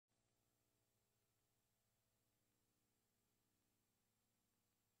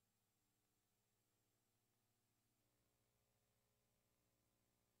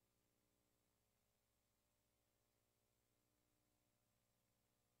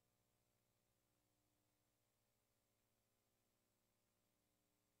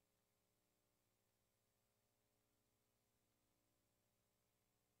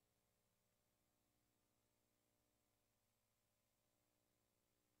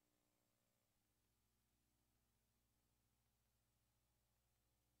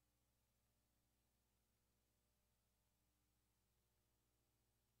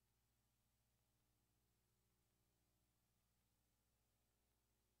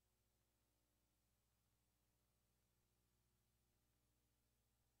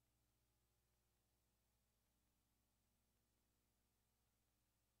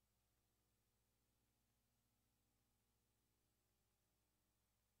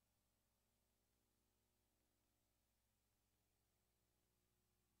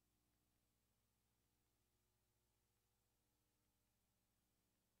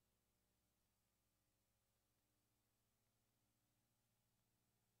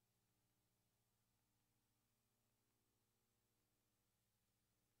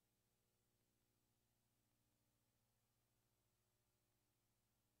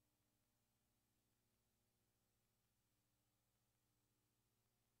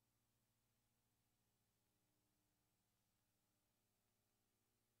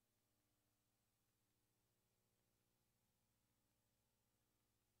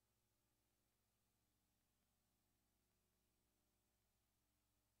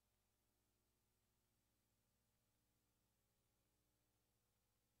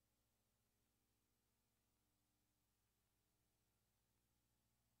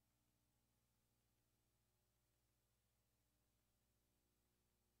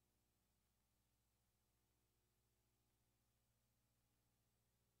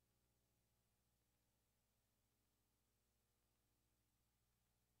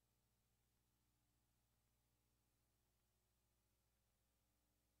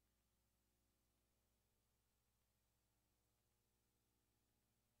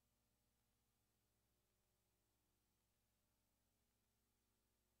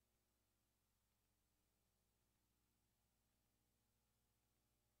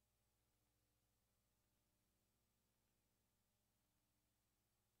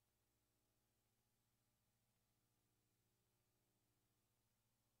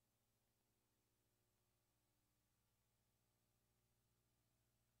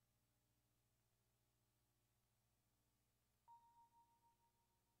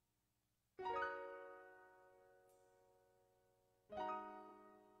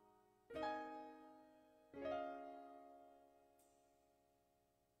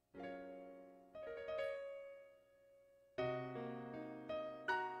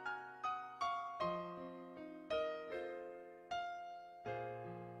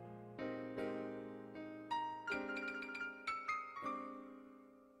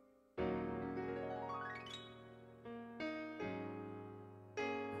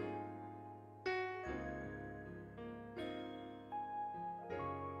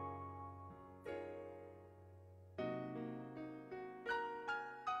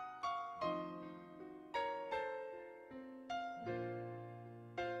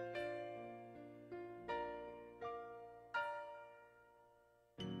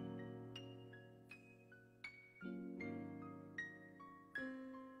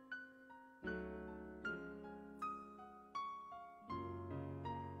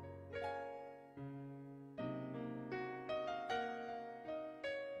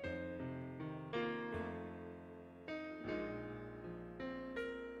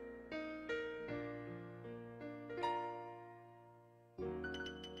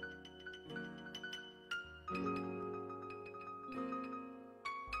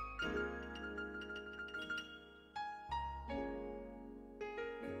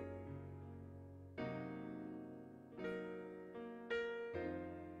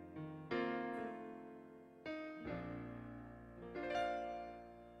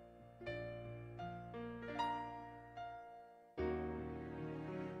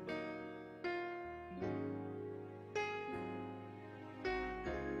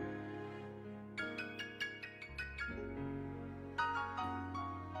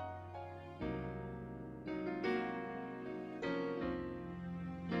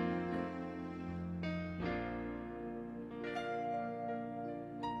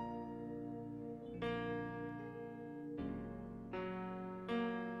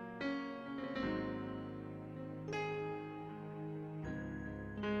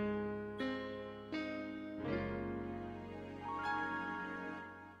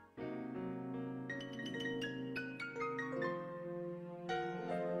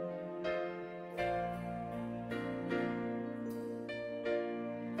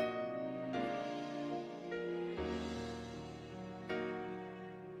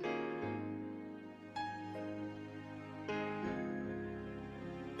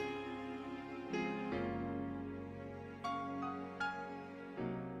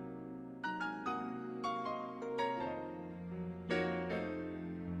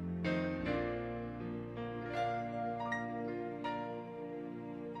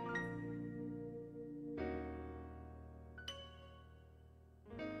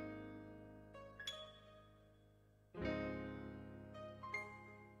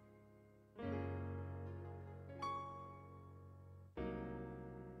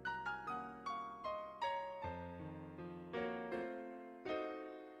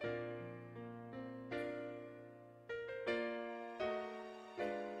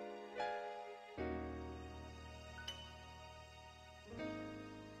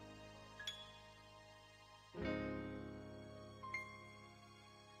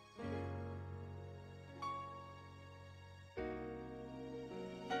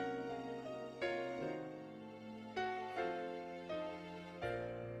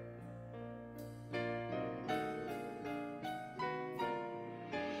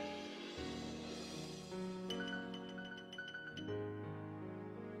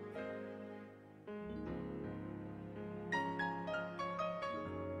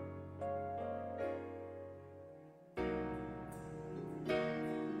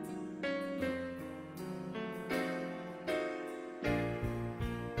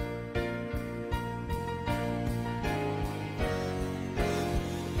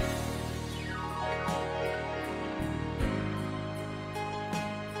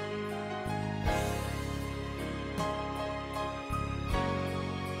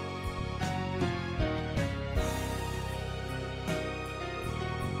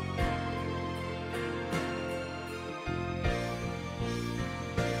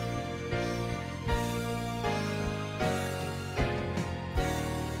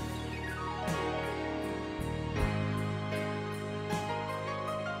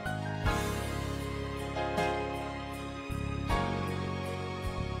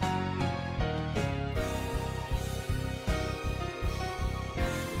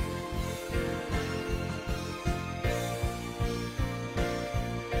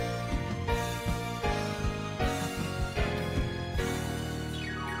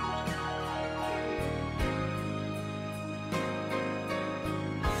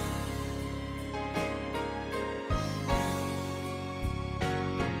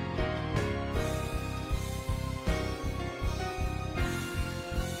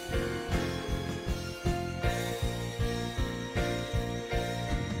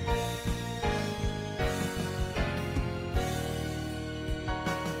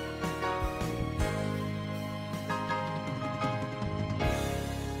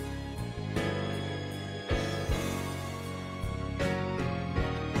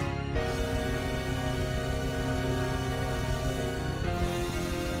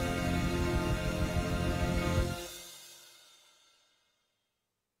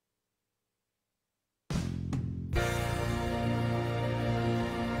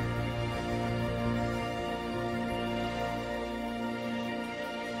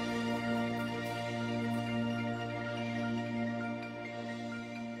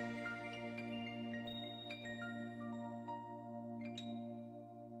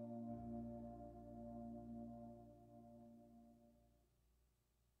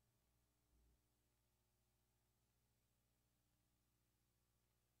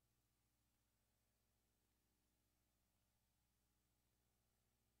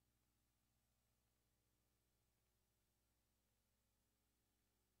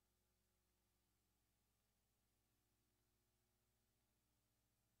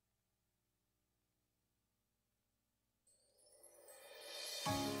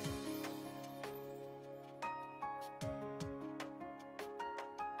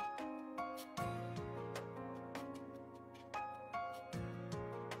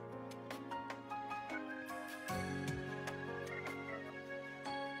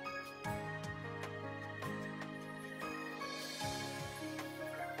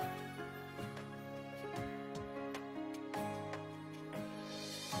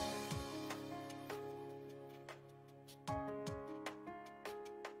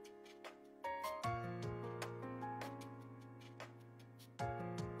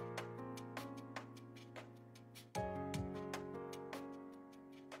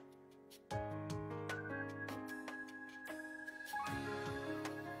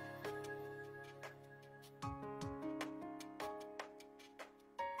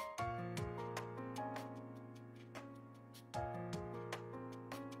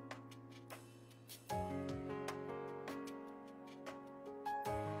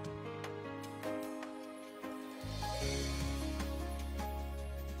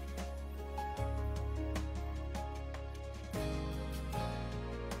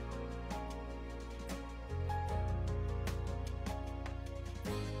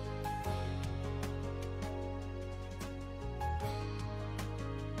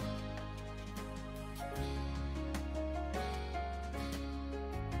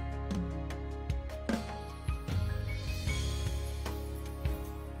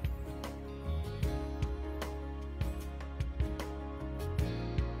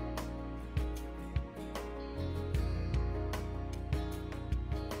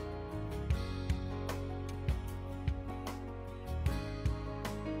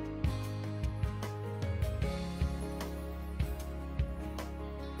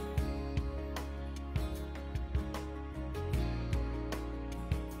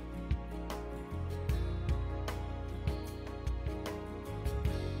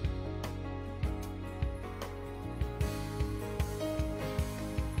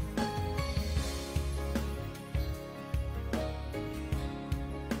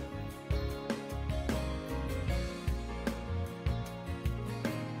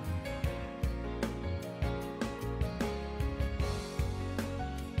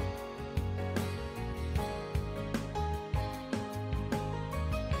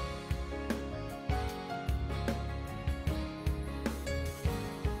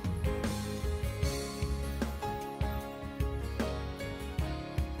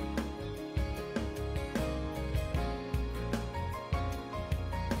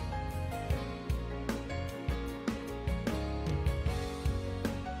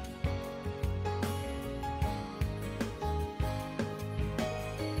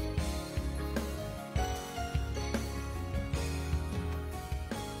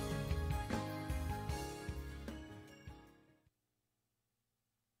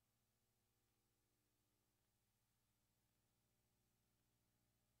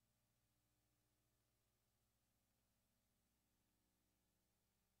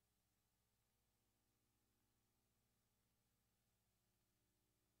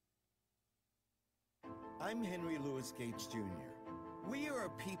I'm Henry Louis Gates Jr. We are a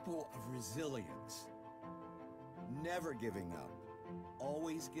people of resilience. Never giving up,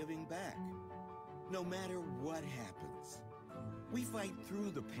 always giving back. No matter what happens, we fight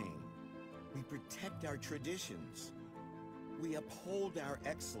through the pain. We protect our traditions. We uphold our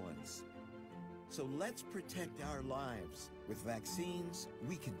excellence. So let's protect our lives with vaccines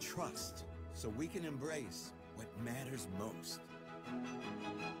we can trust, so we can embrace what matters most.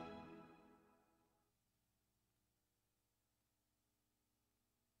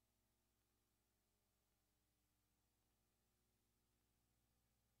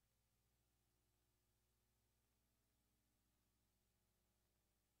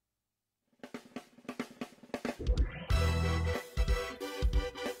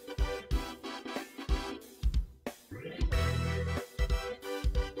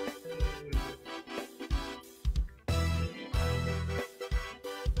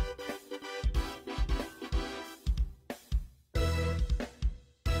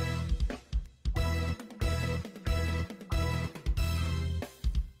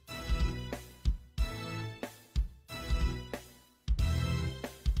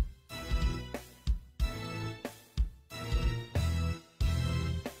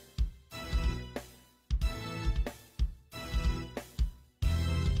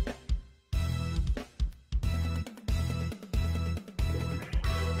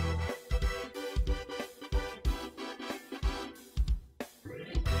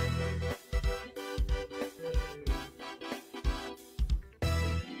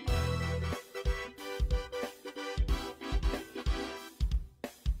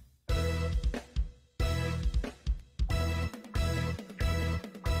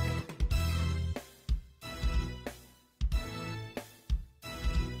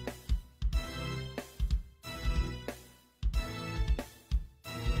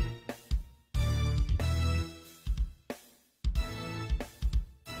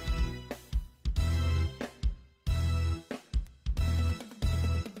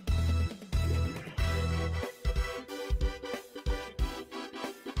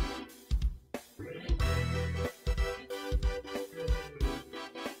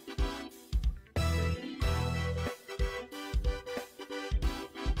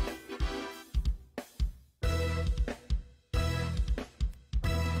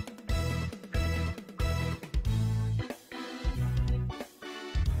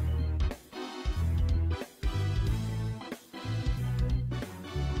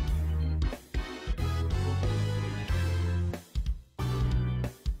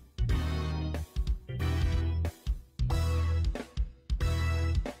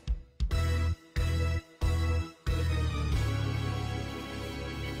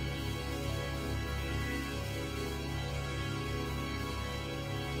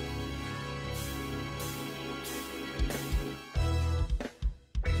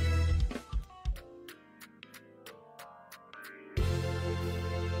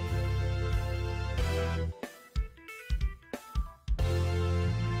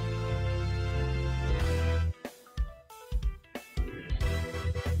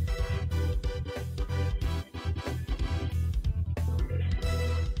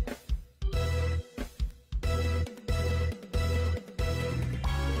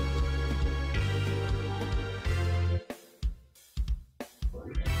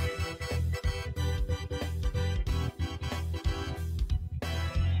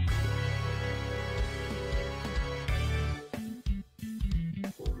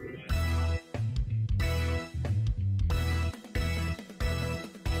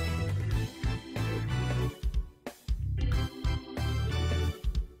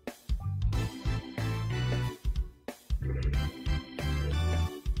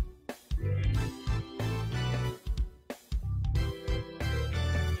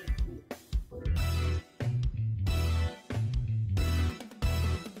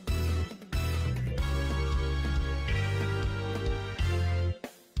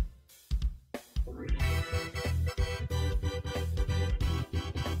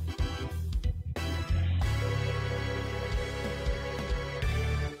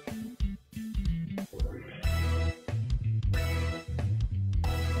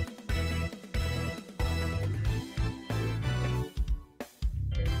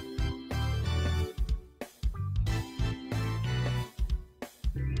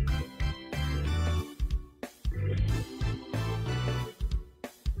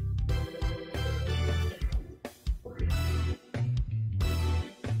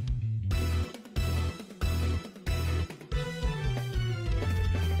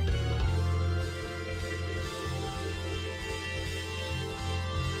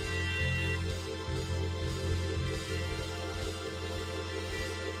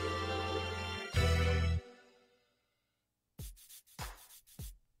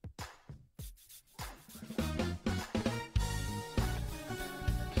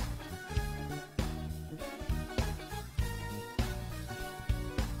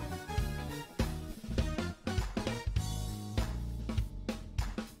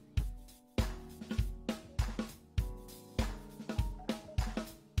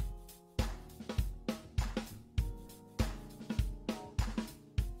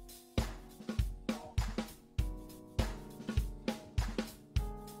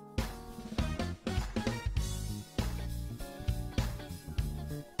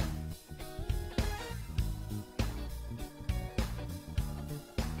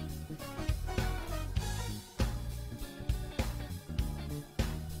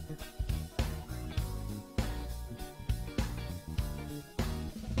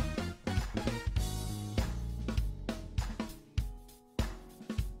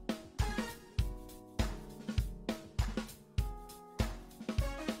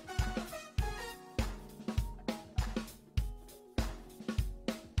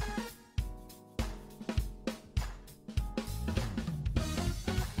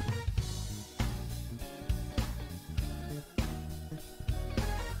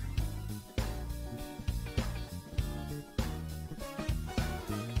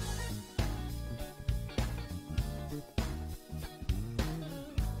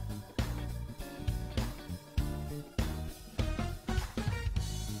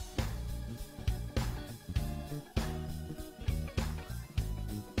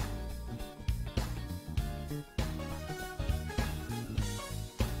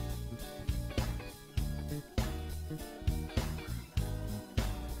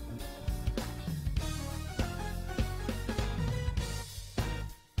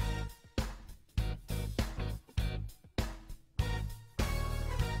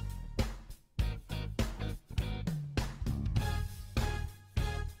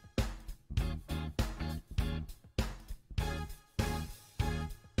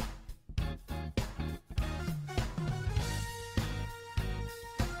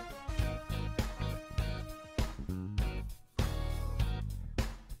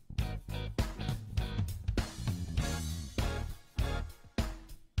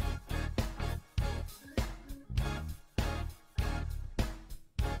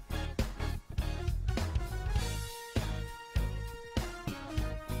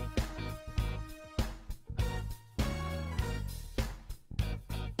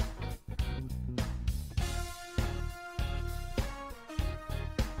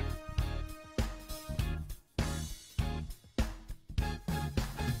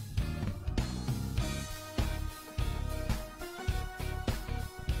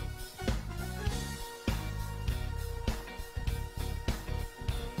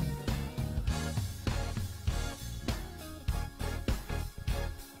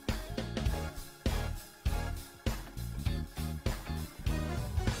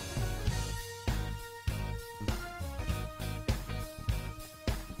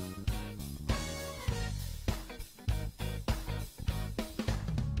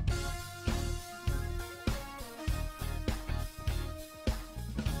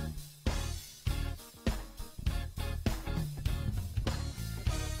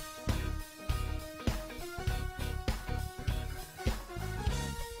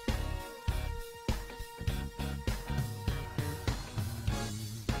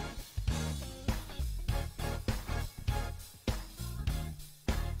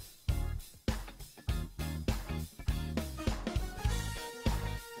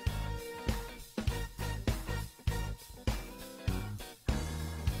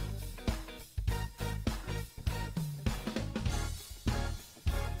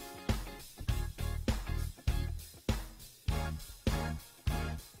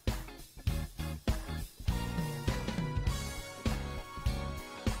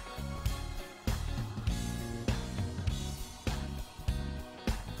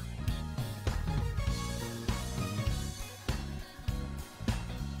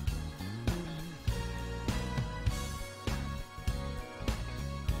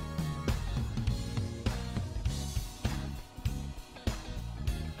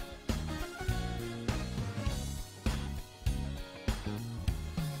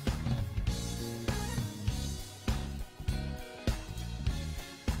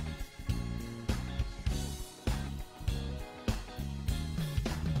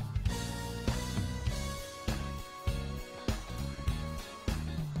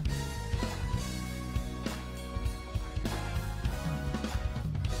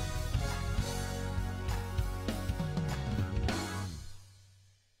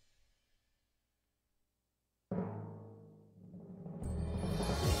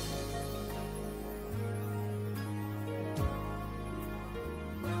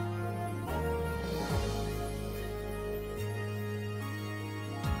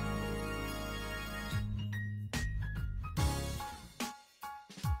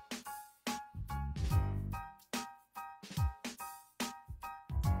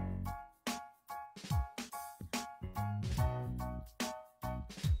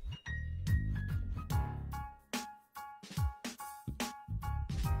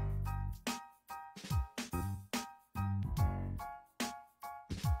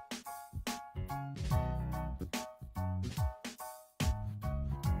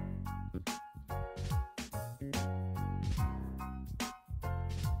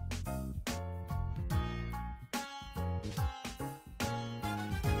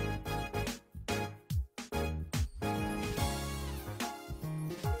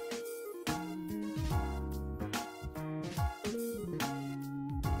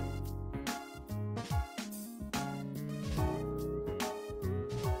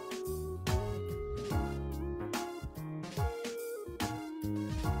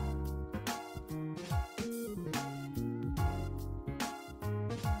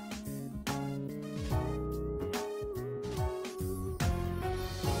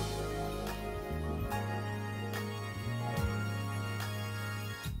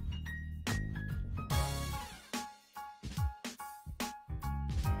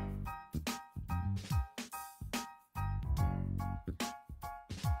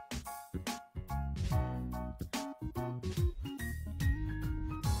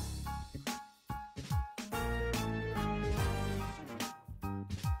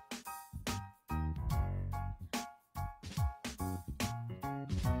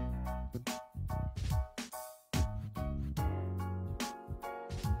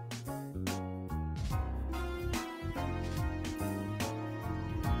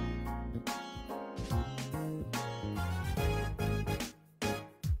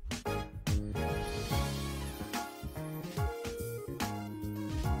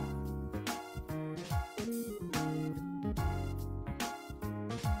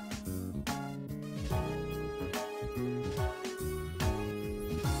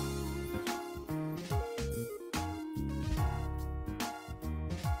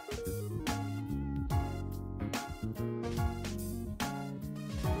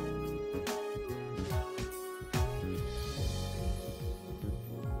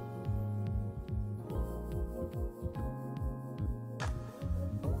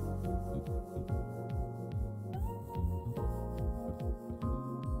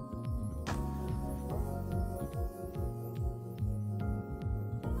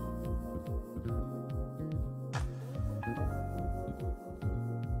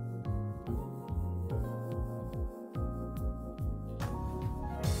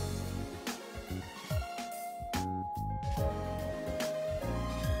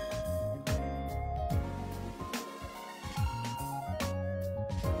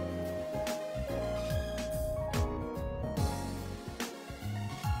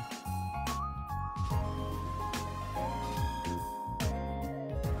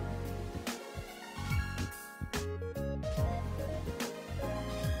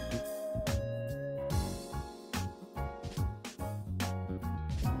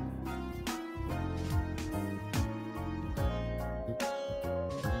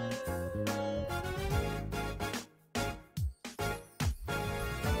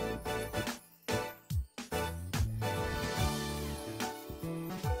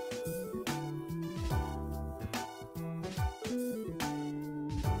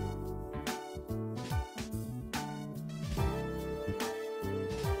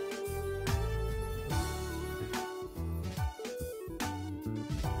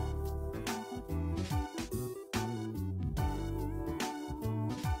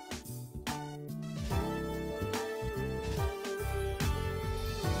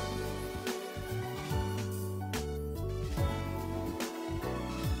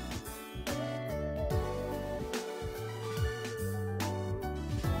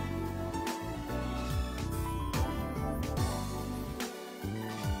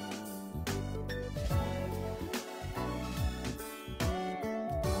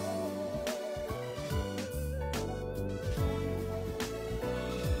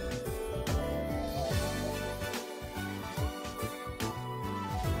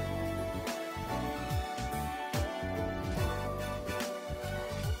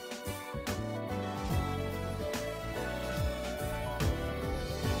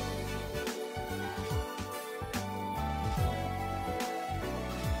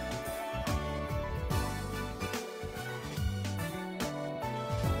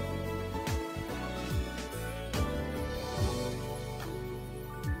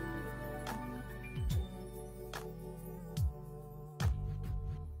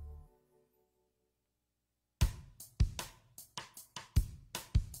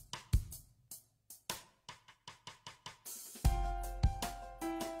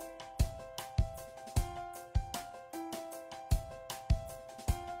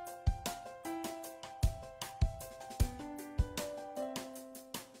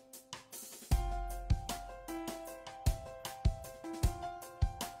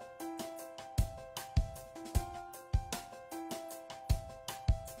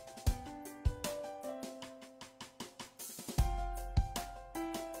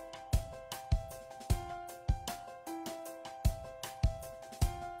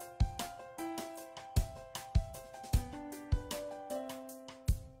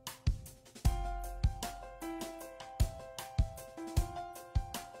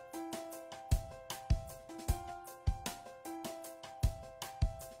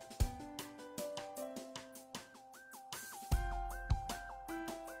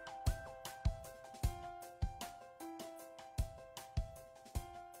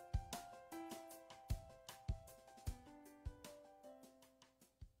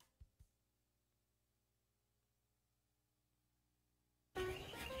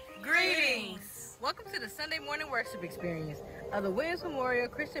 the Sunday morning worship experience of the Williams Memorial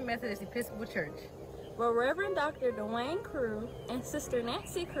Christian Methodist Episcopal Church, where Reverend Dr. Dwayne Crew and Sister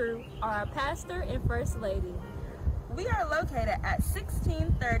Nancy Crew are our pastor and first lady. We are located at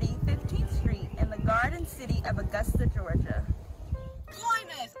 1630 15th Street in the Garden City of Augusta, Georgia. Join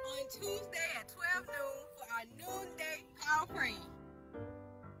us on Tuesday at 12 noon for our noonday power praise.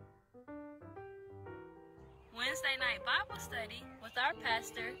 Wednesday night Bible study with our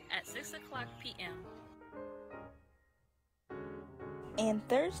pastor at 6 o'clock p.m. And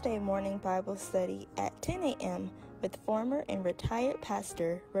Thursday morning Bible study at 10 a.m. with former and retired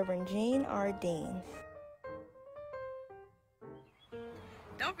pastor Reverend Gene R. Dean.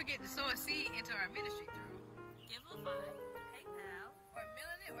 Don't forget to sow a seed into our ministry through Givelify, PayPal, or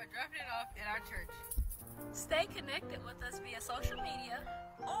mailing it or dropping it off at our church. Stay connected with us via social media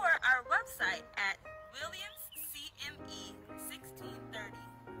or our website at williamscme1630.org.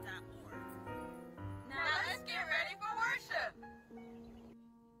 Now let's get ready for worship.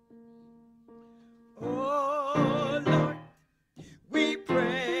 Oh Lord, we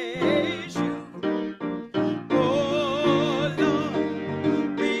praise you. Oh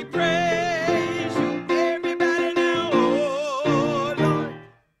Lord, we praise you. Everybody now, oh Lord,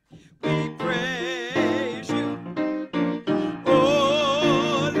 we praise you.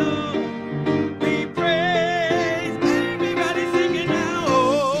 Oh Lord, we praise. Everybody singing now,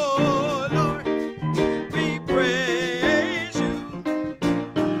 oh Lord, we praise you.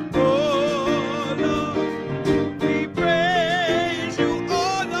 Oh Lord, we praise you.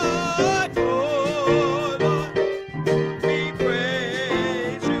 Oh Lord, oh Lord, we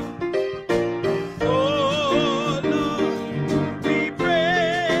praise you. Oh Lord, we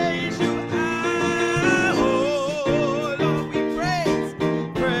praise you. Ah, oh Lord, we praise,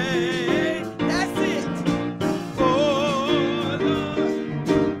 praise. That's it. Oh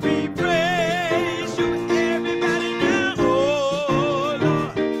Lord, we praise you. Everybody now. Oh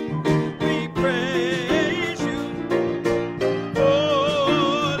Lord, we praise you.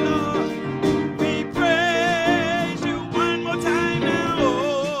 Oh Lord, we praise you. One more time now.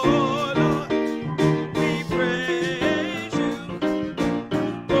 Oh Lord, we praise you.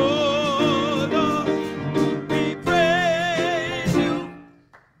 Oh Lord, we praise you.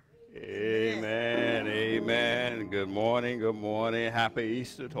 Amen, amen. Good morning, good morning. Happy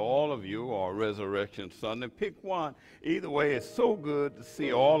Easter to all of you, or Resurrection Sunday. Pick one. Either way, it's so good to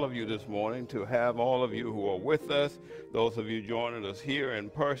see all of you this morning, to have all of you who are with us, those of you joining us here in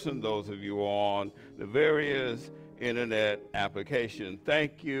person, those of you on the various internet applications.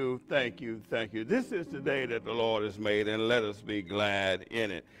 Thank you, thank you, thank you. This is the day that the Lord has made, and let us be glad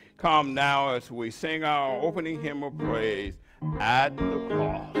in it. Come now as we sing our opening hymn of praise, At the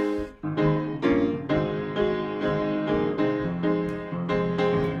Cross.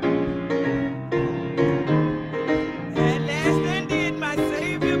 At last and did my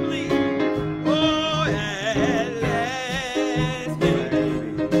Savior bleed. Oh, at last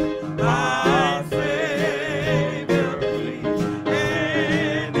and my Savior bleed.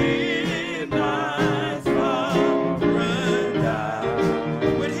 And in my sovereign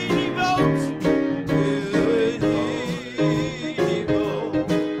die. Would he devote? Would he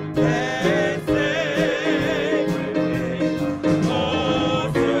devote?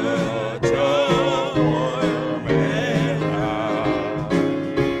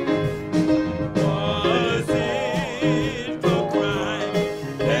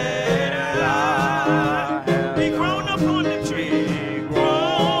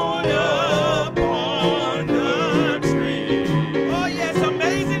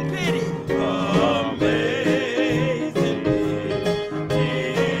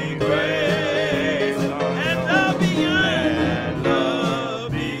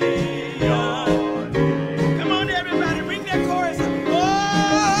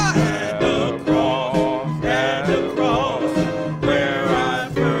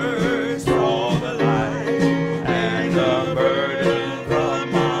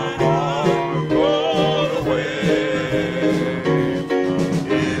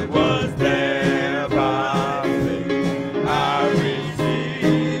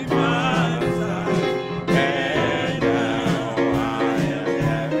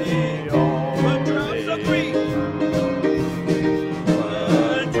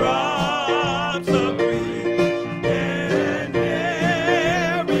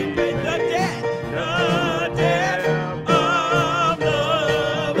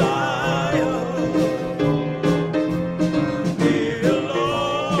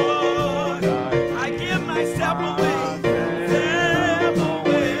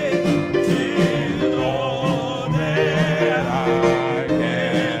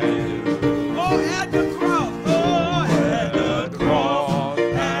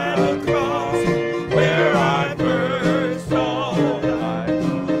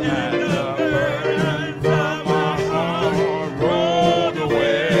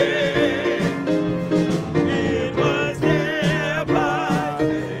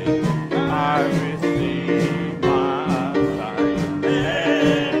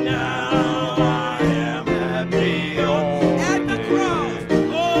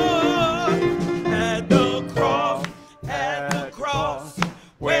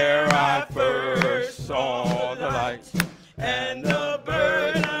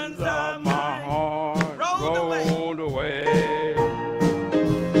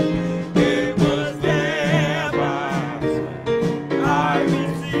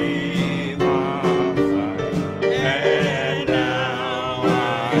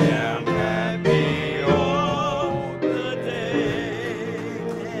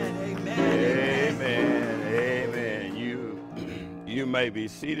 you may be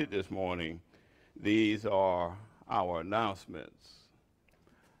seated this morning. These are our announcements.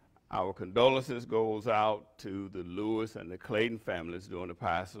 Our condolences goes out to the Lewis and the Clayton families during the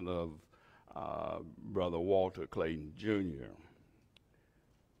passing of Brother Walter Clayton Jr.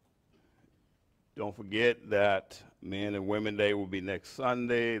 Don't forget that Men and Women Day will be next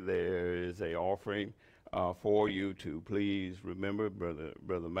Sunday. There is an offering for you to please remember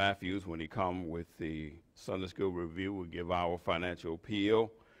Brother Matthews when he come with the Sunday School Review. Will give our financial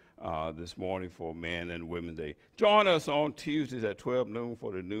appeal this morning for Men and Women Day. Join us on Tuesdays at 12 noon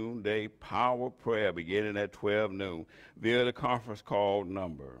for the noonday power prayer beginning at 12 noon via the conference call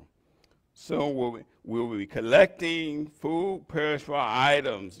number. Soon we'll be collecting food perishable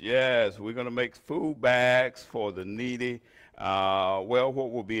items. Yes, we're going to make food bags for the needy. Well,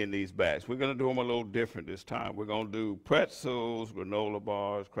 what will be in these bags? We're going to do them a little different this time. We're going to do pretzels, granola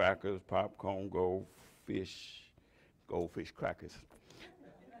bars, crackers, popcorn, goldfish crackers,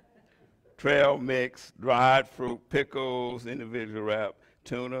 trail mix, dried fruit, pickles, individual wrap,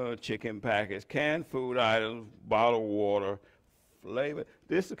 tuna, chicken packets, canned food items, bottled water, flavor.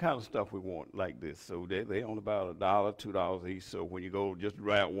 This is the kind of stuff we want like this. So they own about $1, $2 each. So when you go, just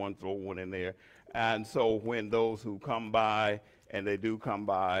grab one, throw one in there. And so when those who come by, and they do come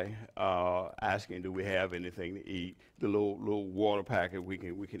by, asking, do we have anything to eat, the little water packet, we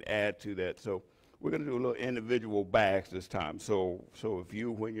can add to that. So we're going to do a little individual bags this time. So if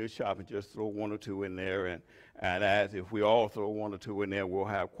you, when you're shopping, just throw one or two in there, and as if we all throw one or two in there, we'll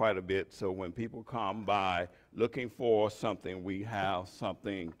have quite a bit. So when people come by looking for something, we have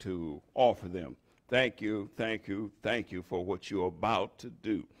something to offer them. Thank you, thank you, thank you for what you're about to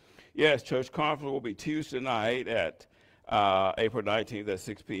do. Yes, church conference will be Tuesday night at April 19th at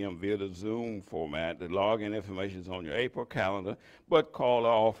 6 p.m. via the Zoom format. The login information is on your April calendar, but call the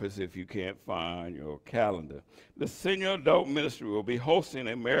office if you can't find your calendar. The Senior Adult Ministry will be hosting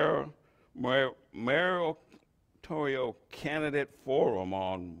a mayoral candidate forum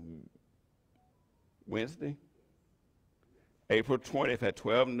on Wednesday, April 20th at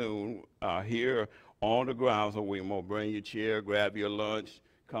 12 noon here on the grounds of Wilmore. Bring your chair, grab your lunch,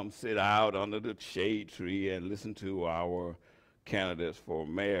 come sit out under the shade tree and listen to our candidates for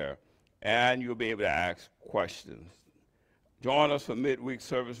mayor. And you'll be able to ask questions. Join us for midweek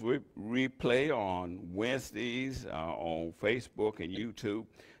service replay on Wednesdays on Facebook and YouTube.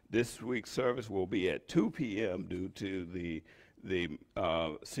 This week's service will be at 2 p.m. due to the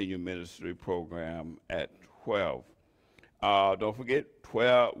senior ministry program at 12. Don't forget,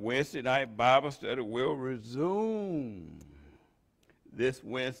 Wednesday night Bible study will resume this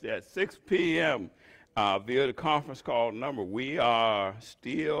Wednesday at 6 p.m. Via the conference call number. We're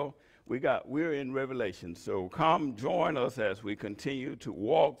in Revelation, so come join us as we continue to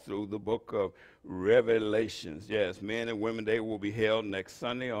walk through the book of Revelations. Yes, Men and Women Day will be held next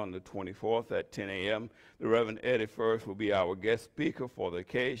Sunday on the 24th at 10 a.m. The Reverend Eddie First will be our guest speaker for the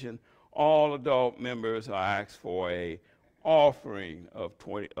occasion. All adult members are asked for a offering of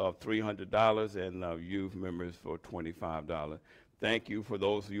 $300 and youth members for $25. Thank you for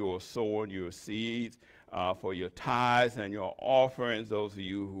those of you who are sowing your seeds, for your tithes and your offerings, those of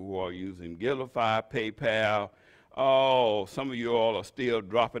you who are using Givelify, PayPal. Oh, some of you all are still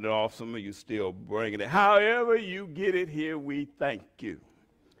dropping it off. Some of you still bringing it. However you get it here, we thank you.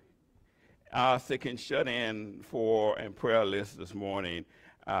 Our sick and shut-in and prayer list this morning.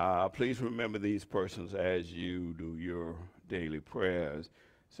 Please remember these persons as you do your daily prayers.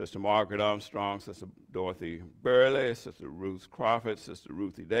 Sister Margaret Armstrong, Sister Dorothy Burley, Sister Ruth Crawford, Sister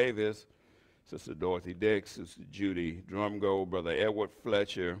Ruthie Davis, Sister Dorothy Dix, Sister Judy Drumgold, Brother Edward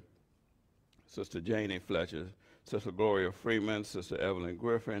Fletcher, Sister Janie Fletcher, Sister Gloria Freeman, Sister Evelyn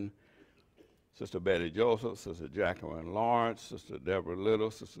Griffin, Sister Betty Joseph, Sister Jacqueline Lawrence, Sister Deborah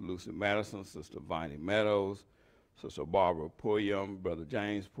Little, Sister Lucy Madison, Sister Viney Meadows, Sister Barbara Pulliam, Brother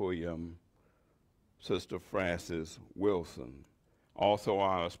James Pulliam, Sister Frances Wilson. Also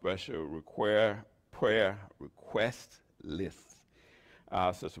on a special prayer request list,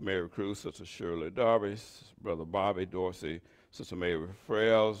 Sister Mary Cruz, Sister Shirley Darby, Brother Bobby Dorsey, Sister Mary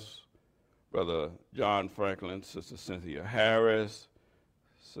Frails, Brother John Franklin, Sister Cynthia Harris,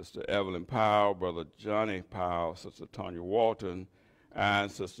 Sister Evelyn Powell, Brother Johnny Powell, Sister Tanya Walton, and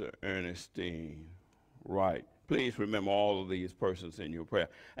Sister Ernestine Wright. Please remember all of these persons in your prayer.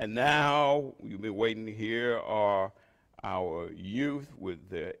 And now, you've been waiting to hear our youth with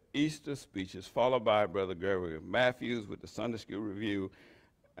their Easter speeches, followed by Brother Gregory Matthews with the Sunday School Review,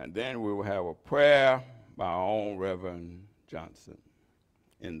 and then we will have a prayer by our own Reverend Johnson,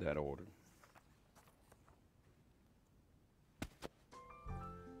 in that order.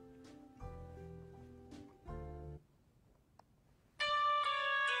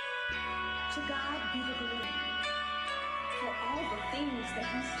 To God be the glory for all the things that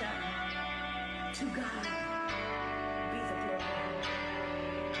He's done. To God be the glory.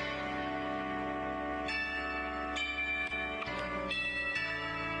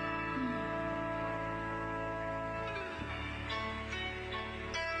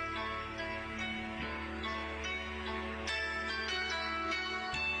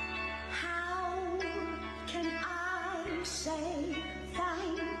 How can I say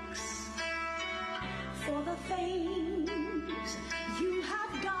thanks for the things you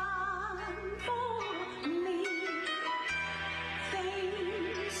have done for me?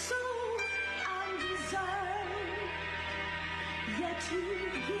 Things so undeserved, yet you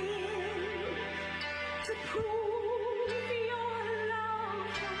give to prove your love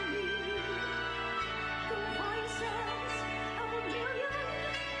for me. The voices of a million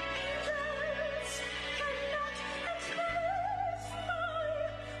angels cannot express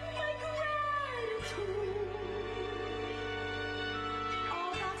my gratitude.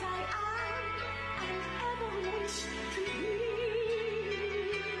 All that I am and ever wish to be,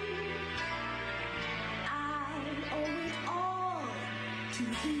 I owe it all to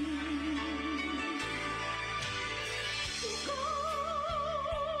Thee. To God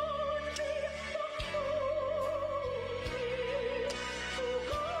be the glory. To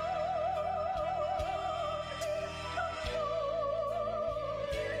God be the glory.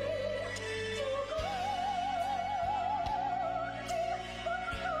 To God be the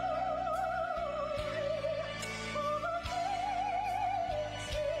glory for the things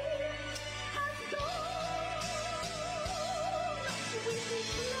He has done. With His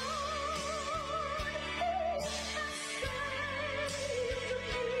blood He has saved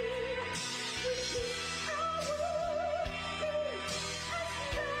me. With His power He has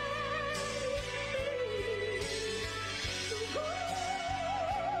made me. To God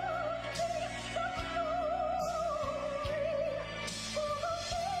be the glory for the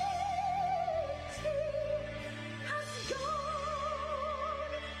things He has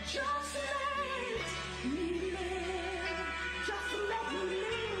done. Just let me live. Just let me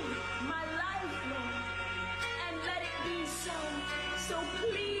live my life, Lord, and let it be so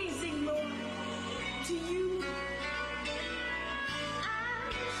pleasing, Lord, to You.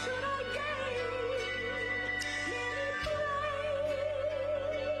 And should I gain any praise,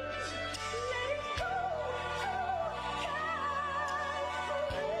 let it go to Calvary.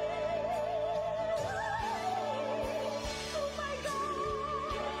 Oh my God,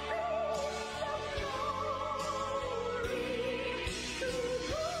 be the glory. To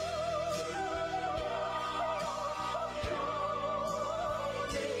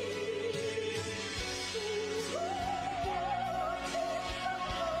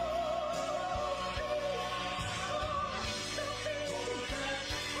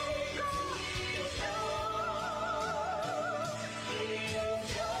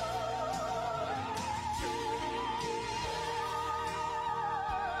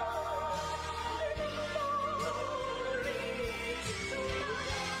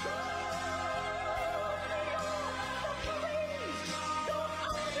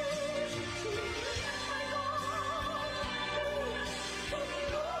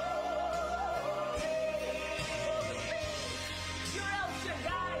You're El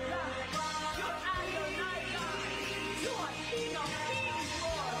Shaddai, God. You're Adonai, God. You are King of Kings,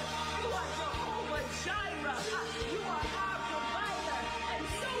 Lord. You are Jehovah Jireh. You are our provider. And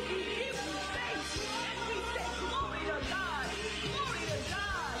so we give You thanks. And we say glory to God. Glory to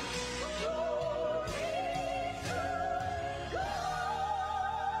God. Glory to God.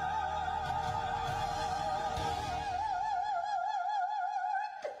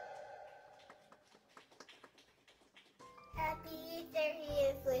 Happy Easter, He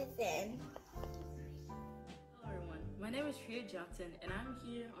is within. Hello everyone, my name is Tria Johnson and I'm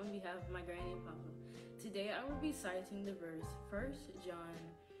here on behalf of my granny and papa. Today I will be citing the verse 1 John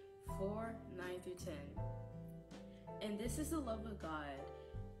 4:9-10. And this is the love of God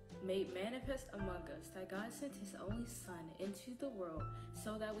made manifest among us, that God sent His only Son into the world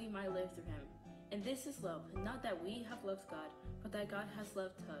so that we might live through Him. And this is love, not that we have loved God, but that God has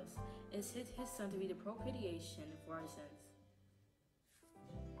loved us and sent His Son to be the propitiation for our sins.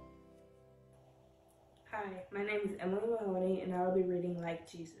 Hi, my name is Emily Mahoney, and I will be reading Like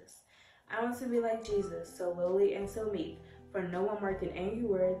Jesus. I want to be like Jesus, so lowly and so meek, for no one marked an angry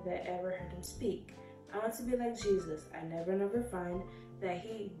word that ever heard Him speak. I want to be like Jesus. I never find that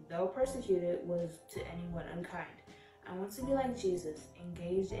He, though persecuted, was to anyone unkind. I want to be like Jesus,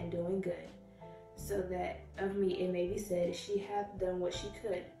 engaged in doing good, so that of me it may be said, she hath done what she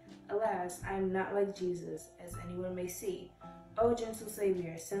could. Alas, I am not like Jesus, as anyone may see. O gentle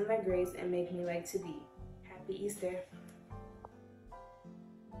Savior, send thy grace and make me like to thee. Happy Easter.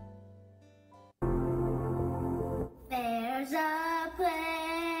 There's a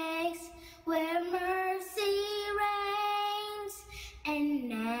place where mercy reigns and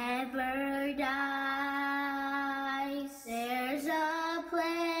never dies. There's a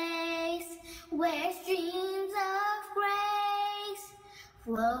place where streams of grace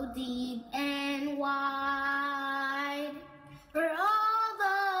flow deep and wide. For all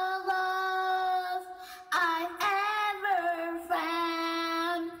the love I've ever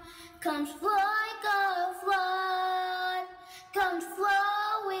found comes like a flood, comes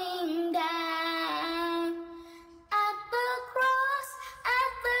flowing down. At the cross,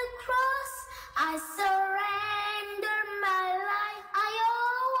 I surrender my life. I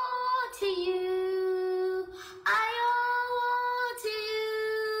owe all to you. I owe all to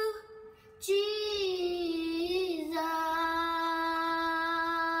you, Jesus.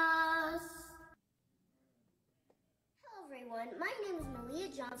 Hello everyone, my name is Malia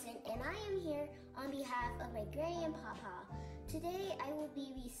Johnson and I am here on behalf of my granny and papa. Today I will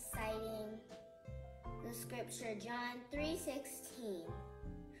be reciting the scripture John 3:16.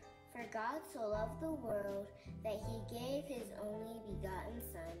 For God so loved the world that he gave his only begotten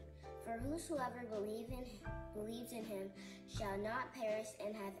Son, for whosoever believes in him shall not perish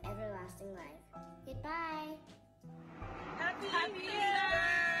and have everlasting life. Goodbye. Happy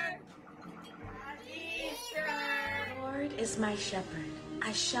Easter! Happy Easter! The Lord is my shepherd,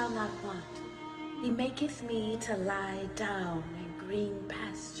 I shall not want. He maketh me to lie down in green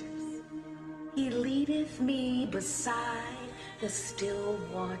pastures. He leadeth me beside the still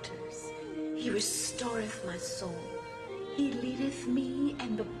waters. He restoreth my soul. He leadeth me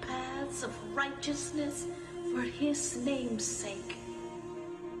in the paths of righteousness for his name's sake.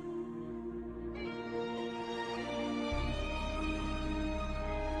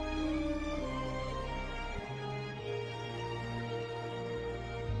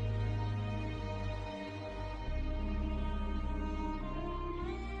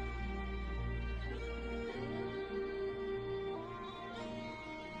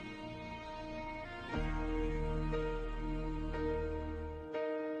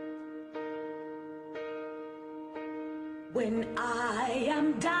 When I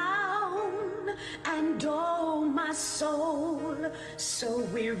am down and oh my soul so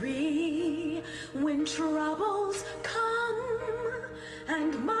weary, when troubles come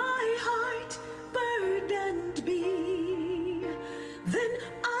and my heart burdened be, then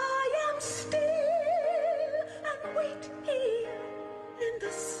I am still and wait here in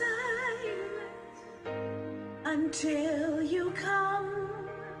the silence until you come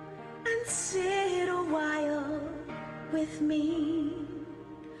and sit a while with me.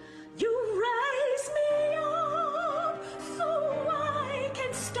 You raise me up so I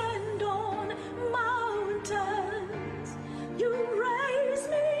can stand on mountains. You raise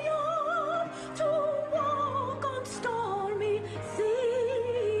me up to walk on stormy seas.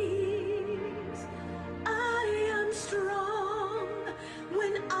 I am strong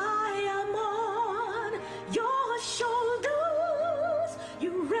when I am on your shoulders.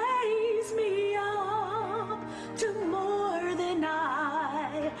 You raise me up to more than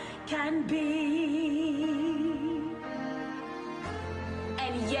I can be.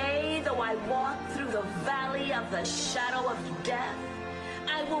 And yea, though I walk through the valley of the shadow of death,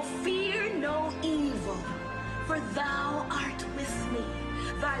 I will fear no evil, for thou art with me.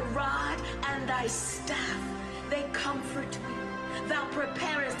 Thy rod and thy staff, they comfort me. Thou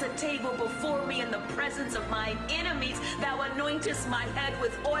preparest a table before me in the presence of mine enemies. Thou anointest my head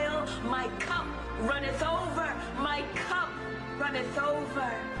with oil. My cup runneth over. My cup runneth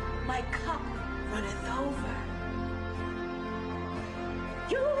over. My cup runneth over.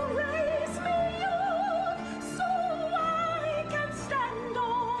 You raise me up so I can stand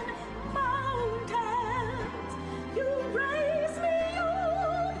on mountains. You raise me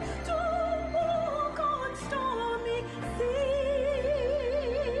up to walk on stormy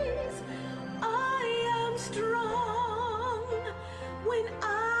seas. I am strong when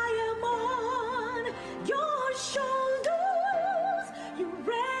I am on your shoulders. You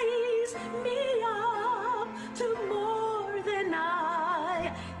raise me up to more than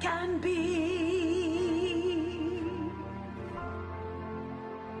I can be.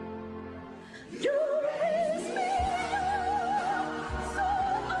 You raise me up so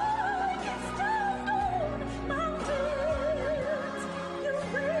I can stand on mountains. You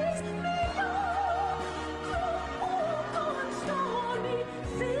raise me up to walk on stormy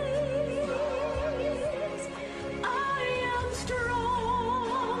seas. I am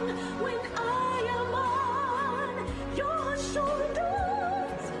strong when I am on your shoulders.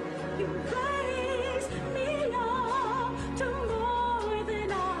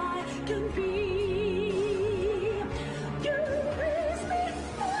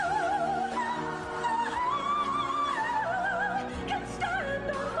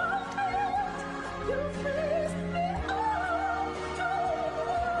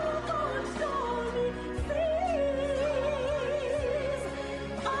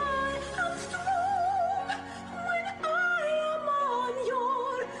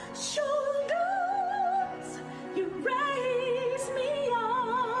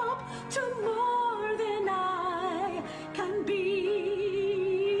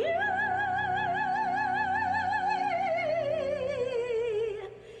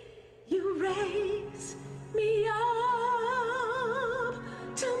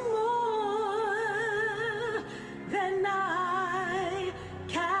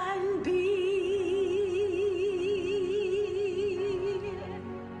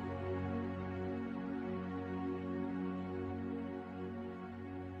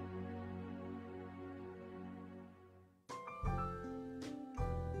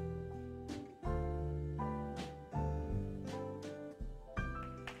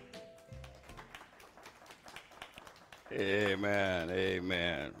 Amen.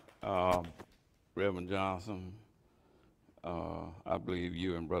 Amen. Reverend Johnson, I believe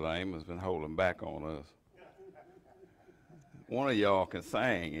you and Brother Amos been holding back on us. One of y'all can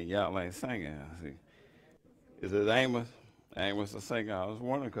sing, and y'all ain't singing. See, is it Amos? Amos the singer. I was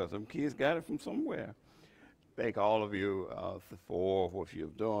wondering because them kids got it from somewhere. Thank all of you for what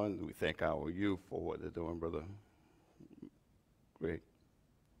you've done. We thank our youth for what they're doing, Brother. Great.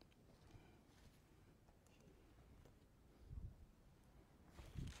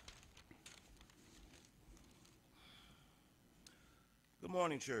 Good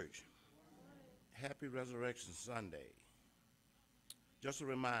morning, church. Happy Resurrection Sunday. Just a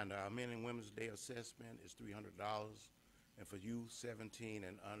reminder, our Men and Women's Day assessment is $300, and for youth 17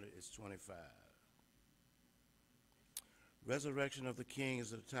 and under is $25. Resurrection of the King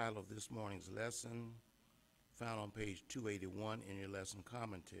is the title of this morning's lesson, found on page 281 in your lesson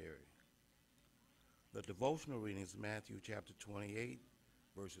commentary. The devotional reading is Matthew chapter 28,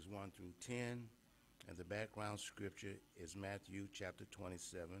 verses 1 through 10, and the background scripture is Matthew chapter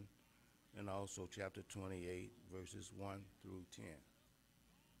 27, and also chapter 28, verses 1 through 10.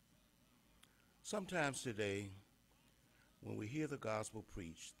 Sometimes today, when we hear the gospel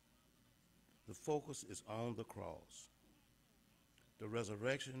preached, the focus is on the cross. The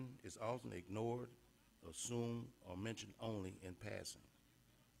resurrection is often ignored, assumed, or mentioned only in passing.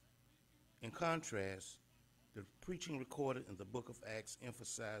 In contrast, the preaching recorded in the book of Acts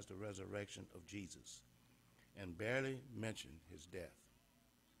emphasized the resurrection of Jesus and barely mentioned his death.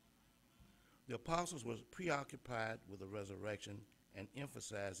 The apostles were preoccupied with the resurrection and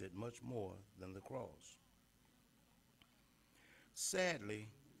emphasized it much more than the cross. Sadly,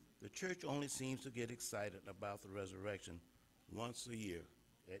 the church only seems to get excited about the resurrection once a year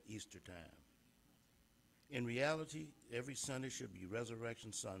at Easter time. In reality, every Sunday should be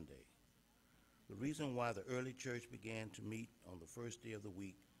Resurrection Sunday. The reason why the early church began to meet on the first day of the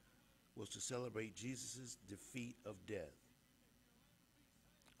week was to celebrate Jesus' defeat of death.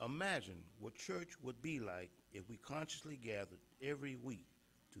 Imagine what church would be like if we consciously gathered every week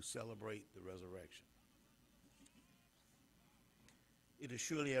to celebrate the resurrection. It is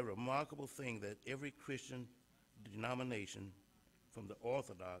surely a remarkable thing that every Christian denomination, from the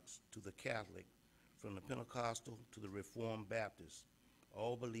Orthodox to the Catholic, from the Pentecostal to the Reformed Baptist,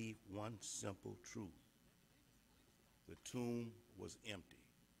 all believe one simple truth. The tomb was empty.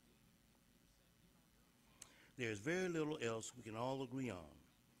 There is very little else we can all agree on.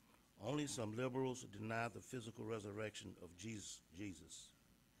 Only some liberals deny the physical resurrection of Jesus.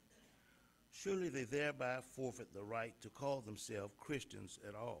 Surely they thereby forfeit the right to call themselves Christians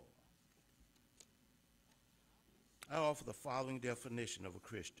at all. I offer the following definition of a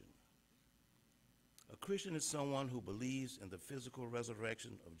Christian. A Christian is someone who believes in the physical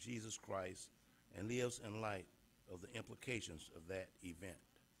resurrection of Jesus Christ and lives in light of the implications of that event.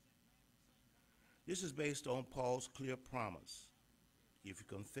 This is based on Paul's clear promise. If you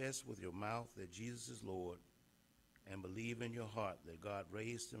confess with your mouth that Jesus is Lord and believe in your heart that God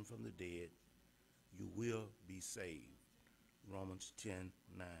raised him from the dead, you will be saved. Romans 10:9.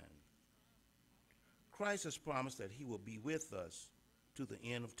 Christ has promised that he will be with us to the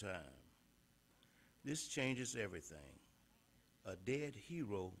end of time. This changes everything. A dead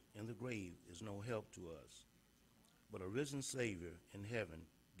hero in the grave is no help to us, but a risen Savior in heaven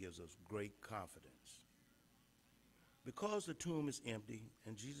gives us great confidence. Because the tomb is empty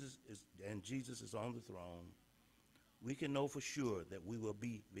and Jesus is on the throne, we can know for sure that we will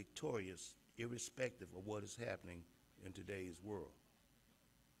be victorious irrespective of what is happening in today's world.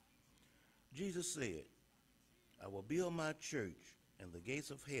 Jesus said, "I will build my church, and the gates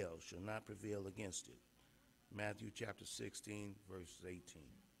of hell shall not prevail against it." Matthew chapter 16, verse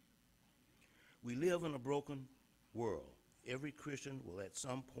 18. We live in a broken world. Every Christian will at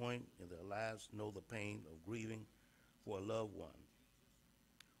some point in their lives know the pain of grieving for a loved one.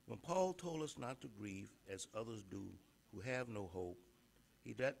 When Paul told us not to grieve as others do who have no hope,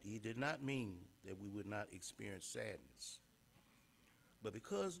 he did not mean that we would not experience sadness. But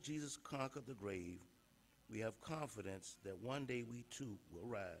because Jesus conquered the grave, we have confidence that one day we too will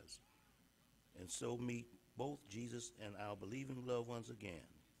rise and so meet both Jesus and our believing loved ones again.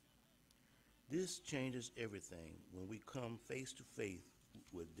 This changes everything when we come face to face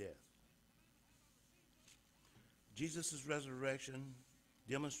with death. Jesus' resurrection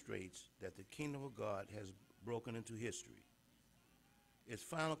demonstrates that the kingdom of God has broken into history. Its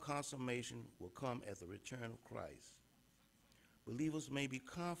final consummation will come at the return of Christ. Believers may be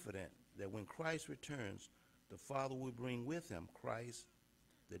confident that when Christ returns, the Father will bring with him Christ,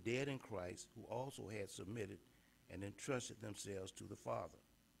 the dead in Christ, who also had submitted and entrusted themselves to the Father.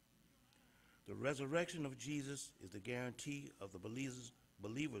 The resurrection of Jesus is the guarantee of the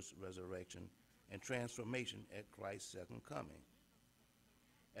believer's resurrection and transformation at Christ's second coming.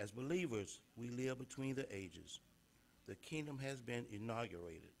 As believers, we live between the ages. The kingdom has been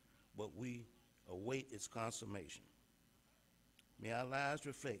inaugurated, but we await its consummation. May our lives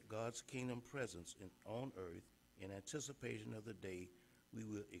reflect God's kingdom presence on earth in anticipation of the day we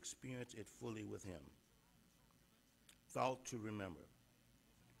will experience it fully with him. Thought to remember.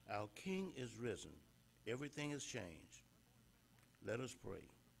 Our King is risen. Everything has changed. Let us pray.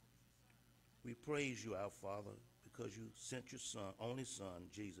 We praise you, our Father, because you sent your only Son,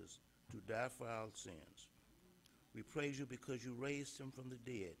 Jesus, to die for our sins. We praise you because you raised him from the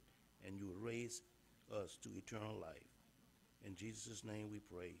dead, and you will raise us to eternal life. In Jesus' name we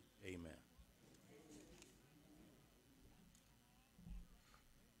pray, amen.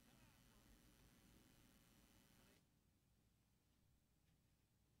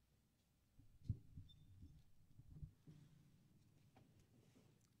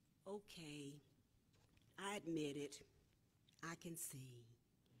 Okay, I admit it, I can sing.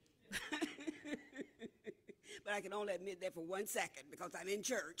 But I can only admit that for 1 second because I'm in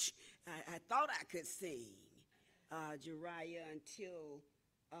church. I thought I could sing, Jariah, until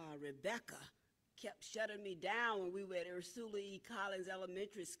Rebecca kept shutting me down when we were at Ursula E. Collins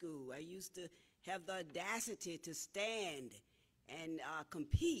Elementary School. I used to have the audacity to stand and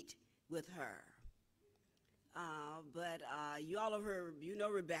compete with her. But you all have heard, you know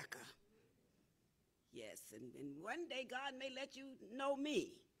Rebecca. Yes, and one day God may let you know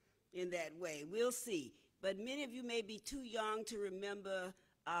me in that way. We'll see. But many of you may be too young to remember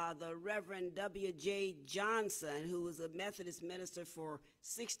the Reverend W.J. Johnson, who was a Methodist minister for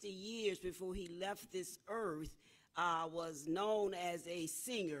 60 years before he left this earth, was known as a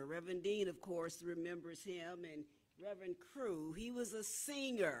singer. Reverend Dean, of course, remembers him, and Reverend Crew. He was a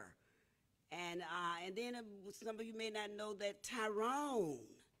singer. And then some of you may not know that Tyrone,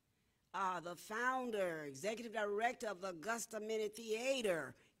 the founder, executive director of the Augusta Mini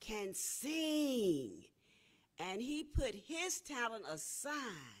Theater, can sing. And he put his talent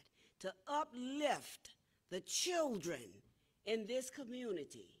aside to uplift the children in this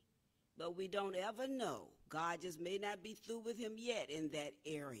community. But we don't ever know. God just may not be through with him yet in that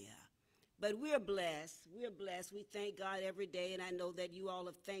area. But we're blessed. We're blessed. We thank God every day, and I know that you all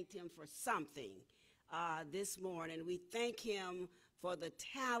have thanked him for something this morning. We thank him for the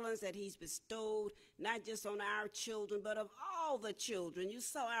talents that he's bestowed, not just on our children, but of all the children. You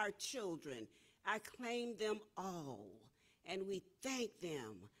saw our children. I claim them all, and we thank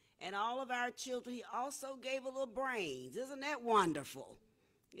them. And all of our children, he also gave a little brains. Isn't that wonderful?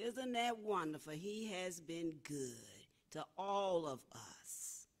 Isn't that wonderful? He has been good to all of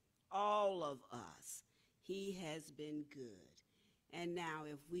us. All of us. He has been good. And now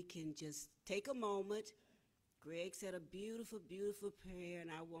if we can just take a moment. Greg said a beautiful, beautiful prayer,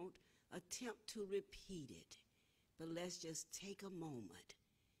 and I won't attempt to repeat it. But let's just take a moment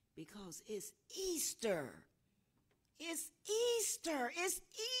because it's Easter. It's Easter. It's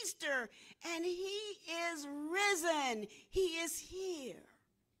Easter. And he is risen. He is here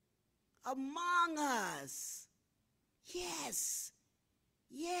among us. Yes.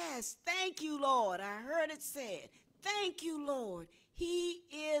 Yes, thank you, Lord. I heard it said. Thank you, Lord. He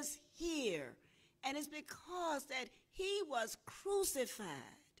is here. And it's because that he was crucified,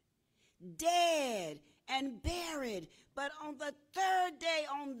 dead, and buried. But on the third day,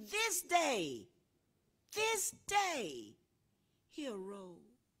 on this day, he arose.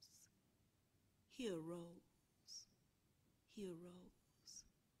 He arose. He arose.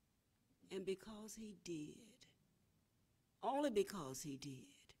 And because he did, only because he did.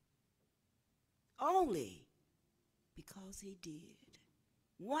 Only because he did.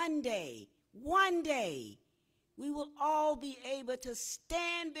 One day, we will all be able to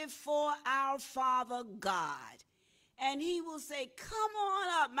stand before our Father God. And he will say, come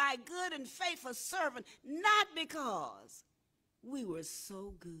on up, my good and faithful servant, not because we were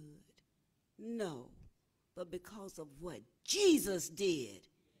so good. No, but because of what Jesus did.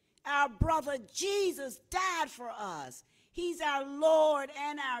 Our brother Jesus died for us. He's our Lord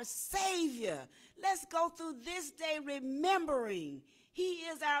and our Savior. Let's go through this day remembering he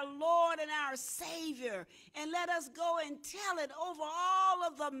is our Lord and our Savior. And let us go and tell it over all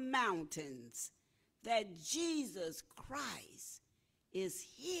of the mountains that Jesus Christ is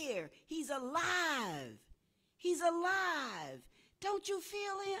here. He's alive. He's alive. Don't you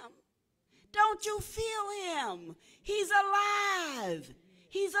feel him? Don't you feel him? He's alive.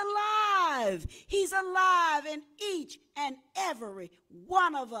 He's alive. He's alive in each and every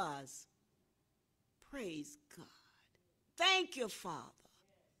one of us. Praise God. Thank you, Father.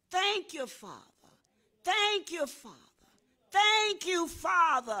 Thank you, Father. Thank you, Father. Thank you,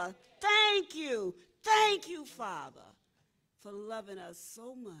 Father. Thank you. Thank you, Father, for loving us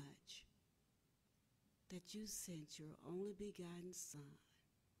so much that you sent your only begotten Son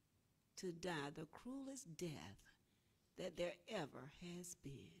to die the cruelest death that there ever has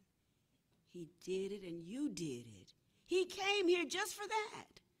been. He did it and you did it. He came here just for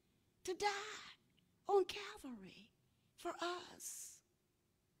that, to die on Calvary for us,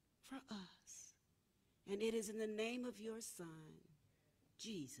 for us. And it is in the name of your Son,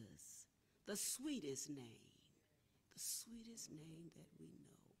 Jesus, the sweetest name that we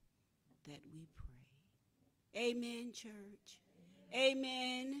know, that we pray. Amen, church.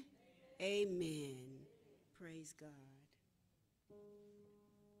 Amen. Amen. Praise God.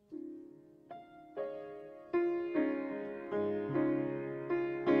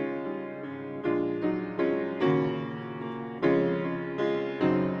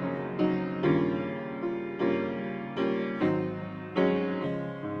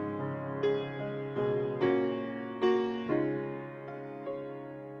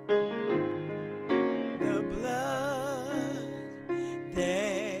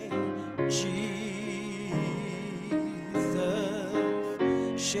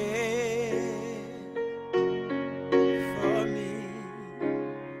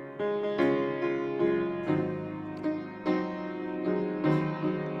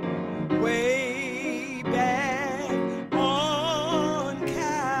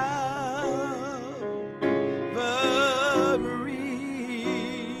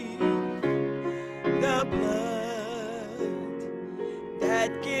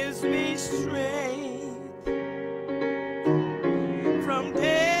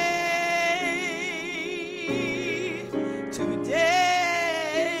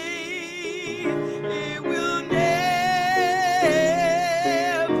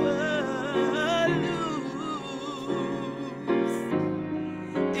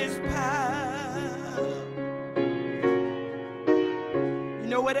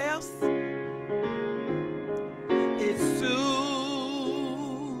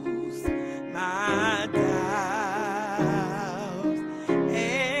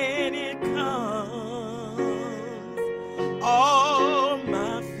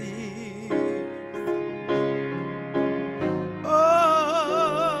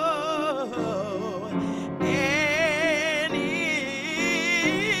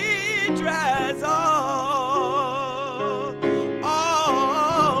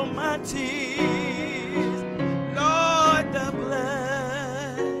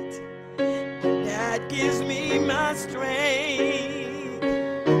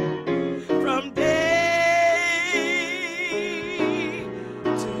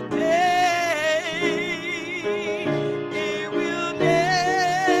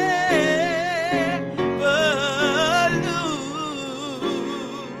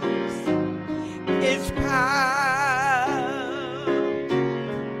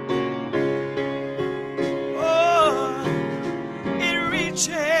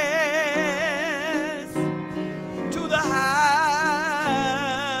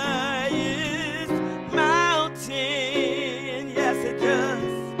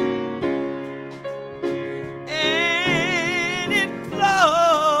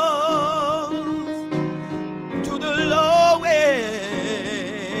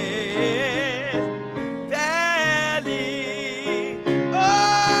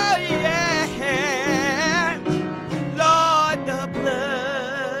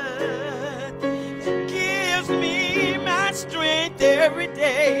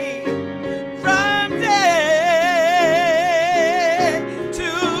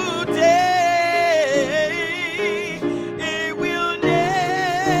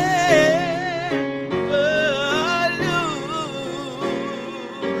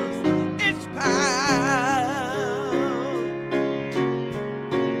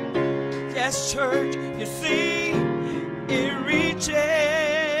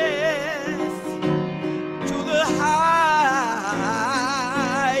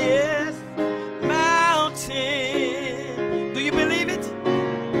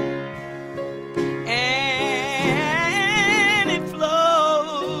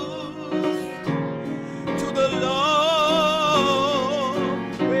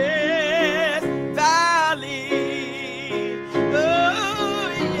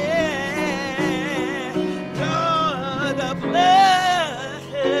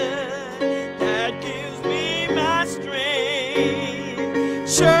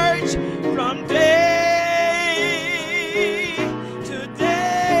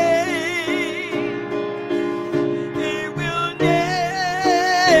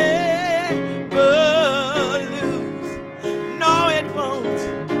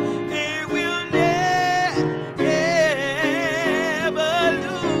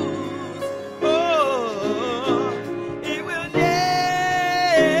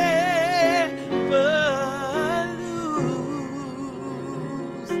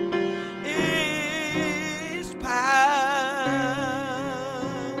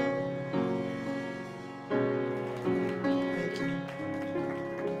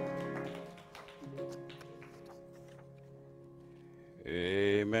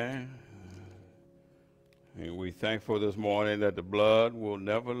 Amen. And we thankful this morning that the blood will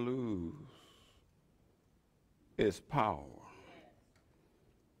never lose its power.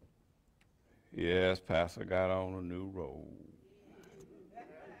 Yes, Pastor got on a new robe.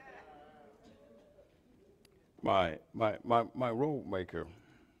 My robe maker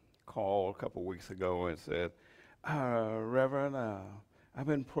called a couple weeks ago and said, Reverend, I've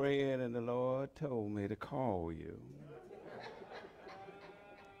been praying and the Lord told me to call you.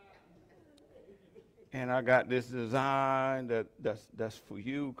 And I got this design that's for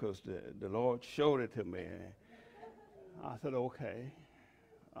you because the Lord showed it to me. I said, okay.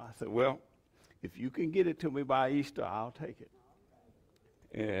 I said, well, if you can get it to me by Easter, I'll take it.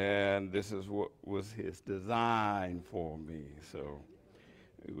 And this is what was his design for me. So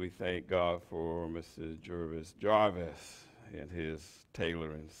we thank God for Mr. Jarvis and his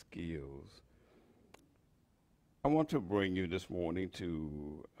tailoring skills. I want to bring you this morning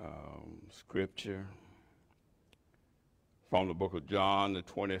to scripture from the book of John, the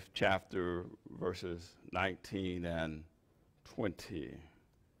 20th chapter, verses 19 and 20.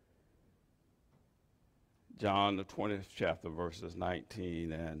 John, the 20th chapter, verses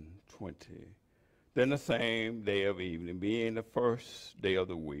 19 and 20. Then the same day of evening, being the first day of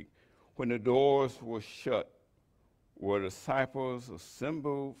the week, when the doors were shut, were disciples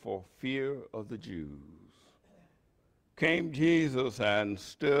assembled for fear of the Jews. Came Jesus and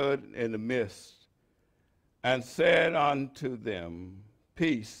stood in the midst and said unto them,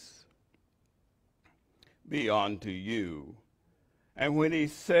 Peace be unto you. And when he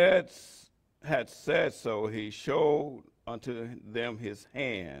had said so, he showed unto them his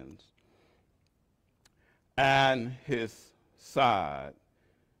hands and his side.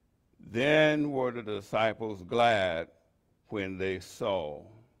 Then were the disciples glad when they saw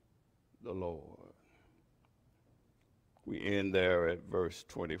the Lord. We end there at verse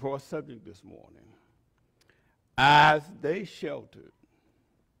 24. Subject this morning. As they sheltered,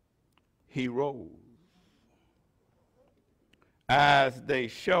 he rose. As they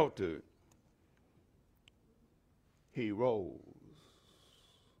sheltered, he rose.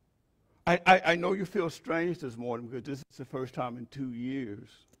 I know you feel strange this morning because this is the first time in 2 years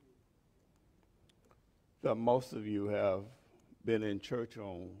that most of you have been in church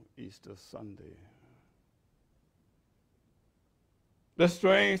on Easter Sunday. The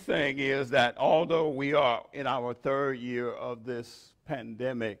strange thing is that although we are in our third year of this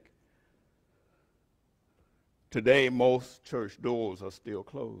pandemic, today most church doors are still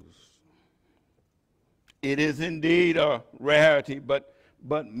closed. It is indeed a rarity, but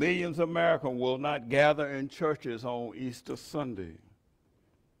millions of Americans will not gather in churches on Easter Sunday.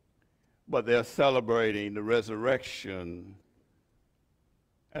 But they're celebrating the resurrection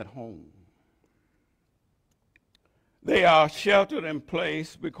at home. They are sheltered in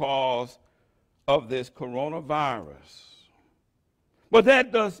place because of this coronavirus. But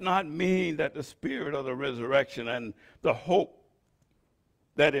that does not mean that the spirit of the resurrection and the hope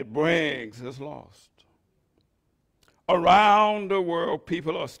that it brings is lost. Around the world,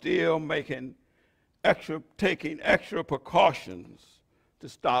 people are still taking extra precautions to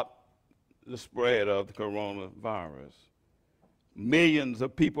stop the spread of the coronavirus. Millions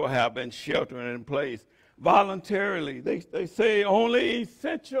of people have been sheltering in place voluntarily. They say only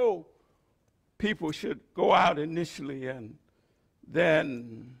essential people should go out initially, and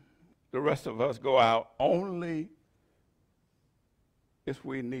then the rest of us go out only if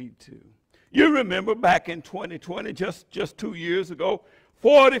we need to. You remember back in 2020, just 2 years ago,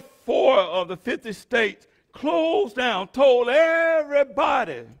 44 of the 50 states closed down, told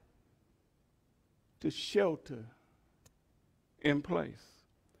everybody to shelter in place.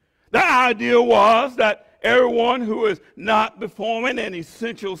 The idea was that everyone who is not performing an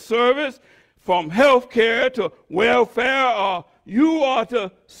essential service, from health care to welfare, you are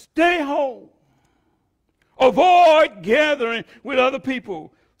to stay home. Avoid gathering with other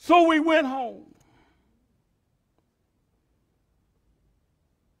people. So we went home.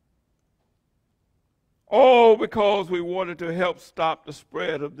 All because we wanted to help stop the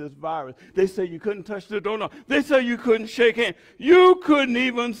spread of this virus. They say you couldn't touch the doorknob. They say you couldn't shake hands. You couldn't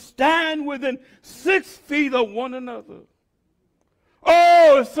even stand within 6 feet of one another.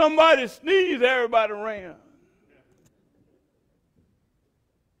 Oh, if somebody sneezed, everybody ran.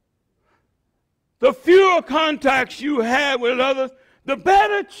 The fewer contacts you had with others, the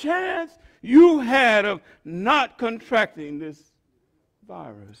better chance you had of not contracting this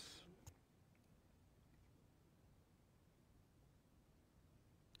virus.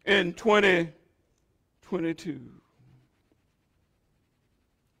 In 2022,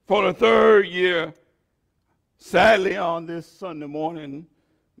 for the third year Sadly, on this Sunday morning,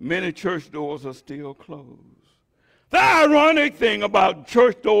 many church doors are still closed. The ironic thing about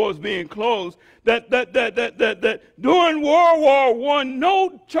church doors being closed, that during World War I,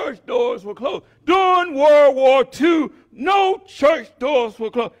 no church doors were closed. During World War II, no church doors were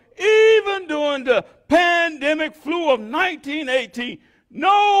closed. Even during the pandemic flu of 1918,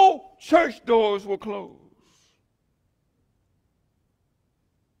 no church doors were closed.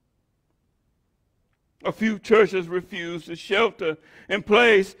 A few churches refuse to shelter in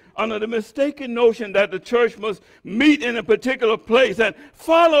place under the mistaken notion that the church must meet in a particular place and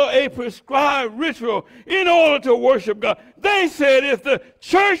follow a prescribed ritual in order to worship God. They said if the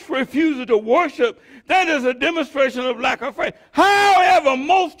church refuses to worship, that is a demonstration of lack of faith. However,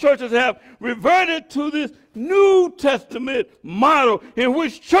 most churches have reverted to this New Testament model in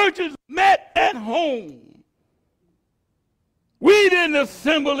which churches met at home. We didn't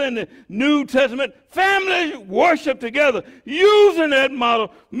assemble in the New Testament. Families worship together using that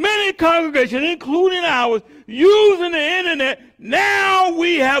model. Many congregations, including ours, using the internet. Now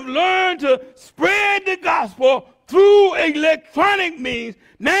we have learned to spread the gospel through electronic means.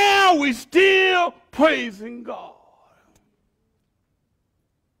 Now we're still praising God.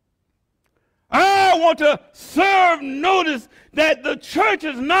 I want to serve notice that the church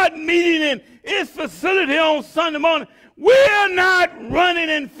is not meeting in its facility on Sunday morning. We're not running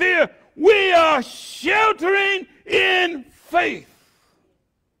in fear. We are sheltering in faith.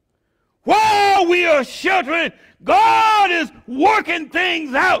 While we are sheltering, God is working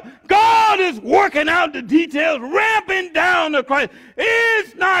things out. God is working out the details, ramping down the Christ.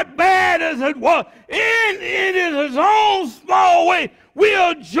 It's not bad as it was. In his own small way, we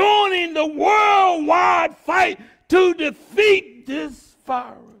are joining the worldwide fight to defeat this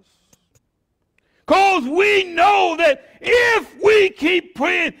virus. Because we know that if we keep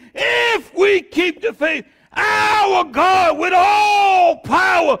praying, if we keep the faith, our God with all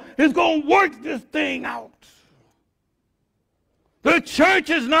power is going to work this thing out. The church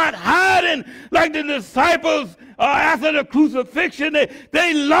is not hiding like the disciples after the crucifixion.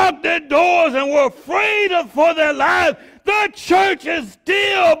 They locked their doors and were afraid for their lives. The church is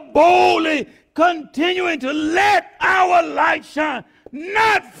still boldly continuing to let our light shine.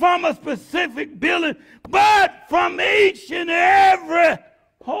 Not from a specific building, but from each and every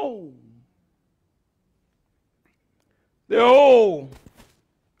home. The old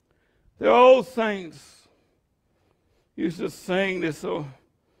saints used to sing this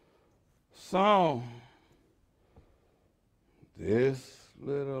song. This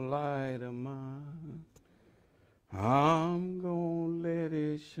little light of mine, I'm gonna let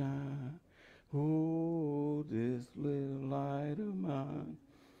it shine. Oh, this little light of mine,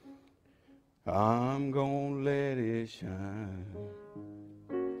 I'm gonna let it shine.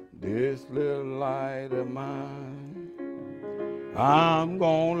 This little light of mine, I'm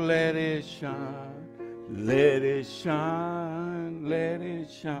gonna let it shine. Let it shine, let it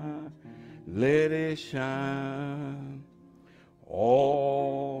shine, let it shine.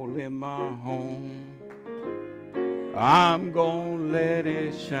 All in my home, I'm gonna let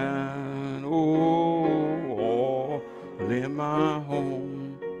it shine. Oh, all in my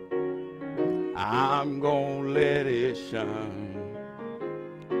home, I'm gonna let it shine.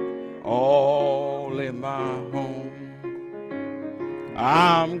 All in my home,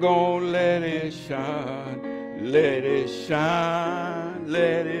 I'm gonna let it shine. Let it shine,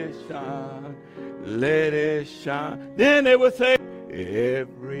 let it shine, let it shine. Then they would say,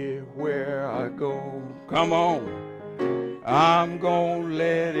 everywhere I go, come on, I'm gonna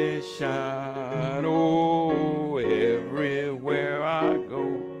let it shine. Oh, everywhere I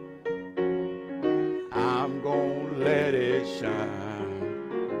go, I'm gonna let it shine.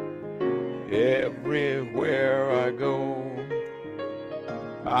 Everywhere I go,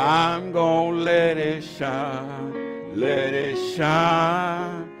 I'm gonna let it shine. Let it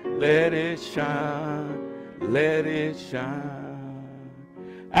shine, let it shine, let it shine.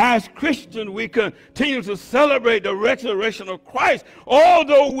 As Christians, we continue to celebrate the resurrection of Christ.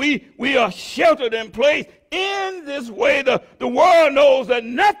 Although we are sheltered in place in this way, the world knows that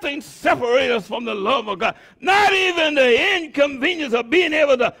nothing separates us from the love of God. Not even the inconvenience of being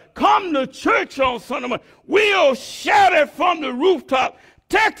able to come to church on Sunday morning. We'll shout it from the rooftop,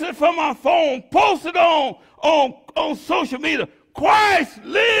 text it from our phone, post it on social media. Christ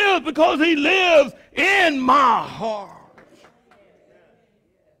lives because he lives in my heart.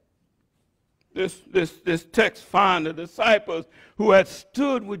 This text finds the disciples who had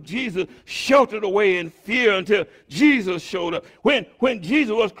stood with Jesus sheltered away in fear until Jesus showed up. When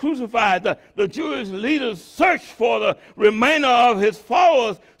Jesus was crucified, the Jewish leaders searched for the remainder of his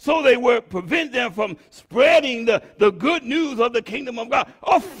followers so they would prevent them from spreading the good news of the kingdom of God.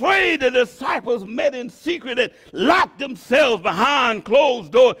 Afraid, the disciples met in secret and locked themselves behind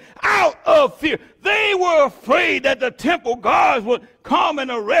closed doors out of fear. They were afraid that the temple guards would come and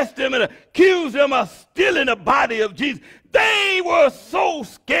arrest them and accuse them of stealing the body of Jesus. They were so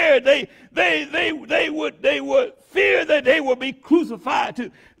scared they would fear that they would be crucified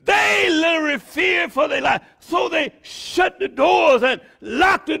too. They literally feared for their life. So they shut the doors and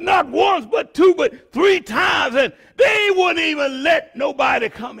locked it not once but two but three times, and they wouldn't even let nobody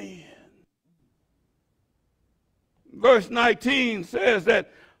come in. Verse 19 says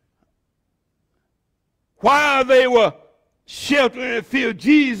that while they were sheltering in fear,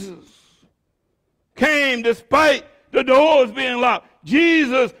 Jesus came despite the doors being locked.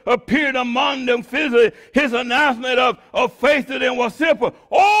 Jesus appeared among them physically. His announcement of faith to them was simple.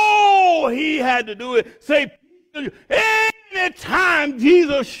 All he had to do is say, anytime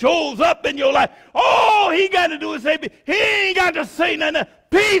Jesus shows up in your life, all he got to do is say, he ain't got to say nothing.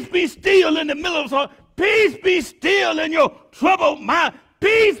 Peace be still in the middle of storm. Peace be still in your troubled mind.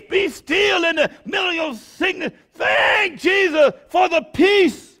 Peace be still in the middle of your sickness. Thank Jesus for the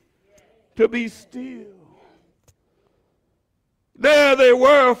peace to be still. There they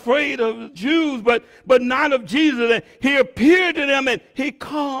were afraid of the Jews, but not of Jesus. And he appeared to them and he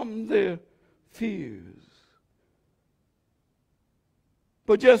calmed their fears.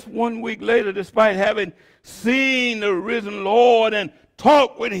 But just 1 week later, despite having seen the risen Lord and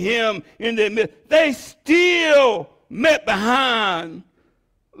talked with him in their midst, they still met behind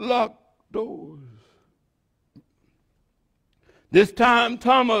locked doors. This time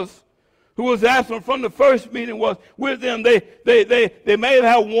Thomas, who was absent from the first meeting, was with them. They may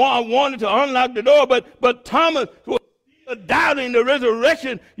have wanted to unlock the door, but Thomas was still doubting the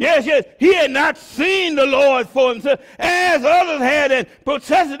resurrection. Yes, he had not seen the Lord for himself, as others had, and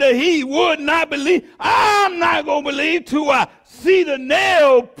protested that he would not believe. I'm not going to believe till I see the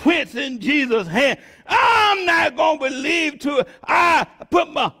nail prints in Jesus' hand. I'm not going to believe till I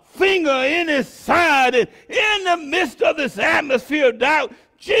put my finger in his side. And in the midst of this atmosphere of doubt,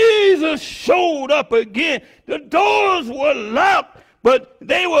 Jesus showed up again. The doors were locked, but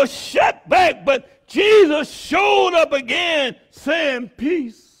they were shut back. But Jesus showed up again, saying,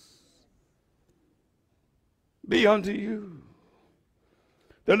 peace be unto you.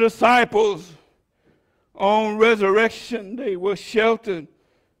 The disciples on resurrection, they were sheltered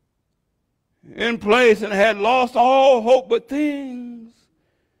in place and had lost all hope, but things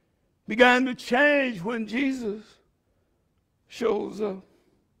began to change when Jesus shows up.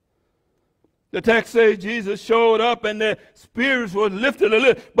 The text says Jesus showed up and their spirits were lifted a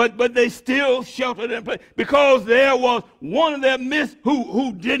little, but they still sheltered in place because there was one of their midst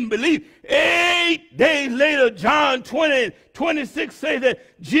who didn't believe. 8 days later, John 20:26 says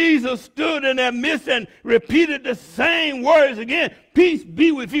that Jesus stood in their midst and repeated the same words again, peace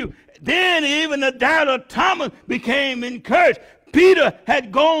be with you. Then even the doubter Thomas became encouraged. Peter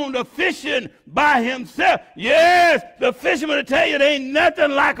had gone to fishing by himself. Yes, the fisherman will tell you there ain't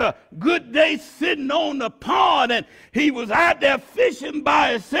nothing like a good day sitting on the pond. And he was out there fishing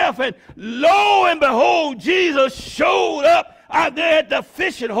by himself. And lo and behold, Jesus showed up out there at the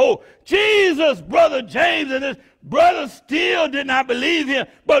fishing hole. Jesus' brother James and his brothers still did not believe him.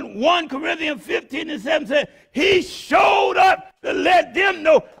 But 1 Corinthians 15:7 said, he showed up to let them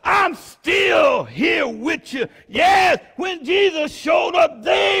know, I'm still here with you. Yes, when Jesus showed up,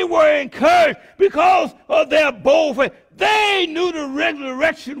 they were encouraged because of their bold faith. They knew the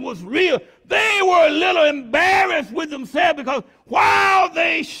resurrection was real. They were a little embarrassed with themselves because while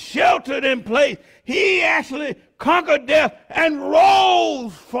they sheltered in place, he actually conquered death and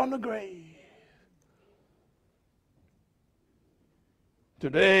rose from the grave.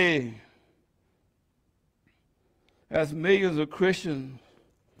 Today, as millions of Christians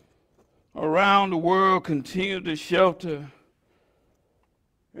around the world continue to shelter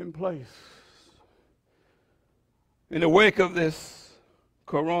in place in the wake of this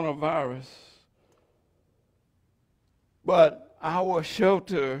coronavirus, but our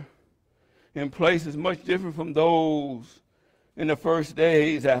shelter in place is much different from those in the first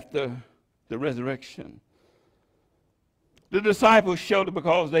days after the resurrection. The disciples sheltered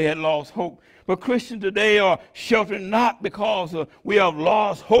because they had lost hope. But Christians today are sheltered not because we have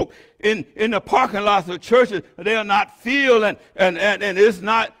lost hope. In the parking lots of churches, they are not filled, and it's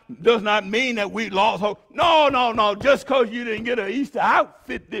not, does not mean that we lost hope. No. Just because you didn't get an Easter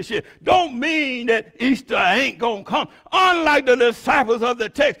outfit this year, don't mean that Easter ain't going to come. Unlike the disciples of the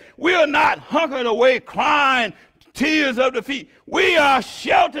text, we are not hunkered away crying tears of defeat. We are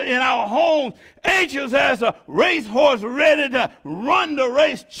sheltered in our homes, anxious as a racehorse ready to run the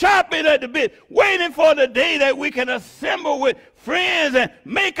race, chopping at the bit, waiting for the day that we can assemble with friends and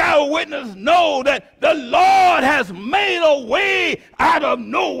make our witness know that the Lord has made a way out of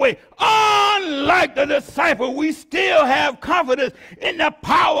no way. Unlike the disciple, we still have confidence in the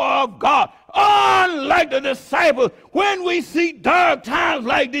power of God. Unlike the disciples, when we see dark times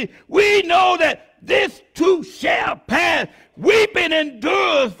like this, we know that this too shall pass. Weeping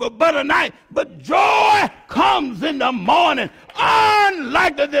endures for but a night, but joy comes in the morning.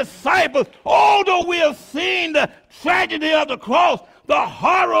 Unlike the disciples, although we have seen the tragedy of the cross, the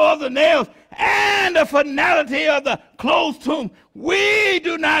horror of the nails, and the finality of the closed tomb, we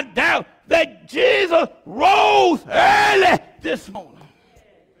do not doubt that Jesus rose early this morning.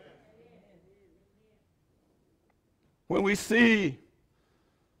 When we see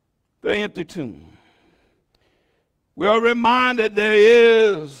the empty tomb, we are reminded there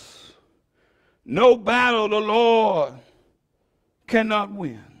is no battle the Lord cannot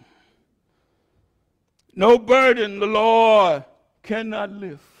win. No burden the Lord cannot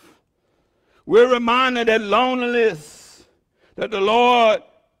lift. We're reminded that loneliness, that the Lord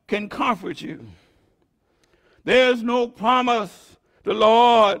can comfort you. There's no promise the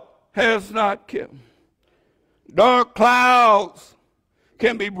Lord has not kept. Dark clouds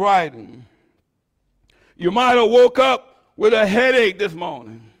can be brightened. You might have woke up with a headache this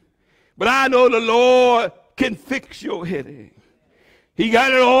morning, but I know the Lord can fix your headache. He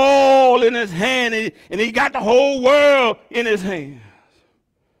got it all in his hand, and he got the whole world in his hands.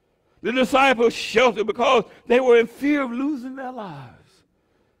 The disciples sheltered because they were in fear of losing their lives.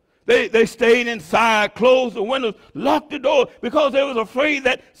 They stayed inside, closed the windows, locked the door because they was afraid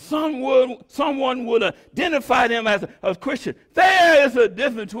that someone would identify them as a Christian. There is a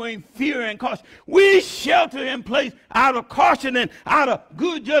difference between fear and caution. We shelter in place out of caution and out of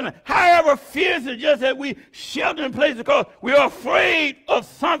good judgment. However, fear is just that we shelter in place because we are afraid of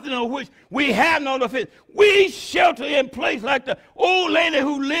something of which we have no defense. We shelter in place like the old lady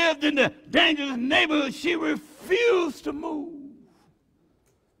who lived in the dangerous neighborhood. She refused to move.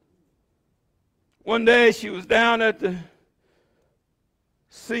 One day she was down at the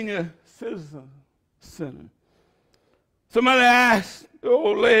senior citizen center. Somebody asked the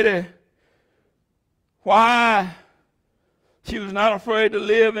old lady why she was not afraid to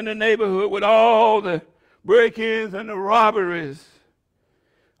live in the neighborhood with all the break-ins and the robberies.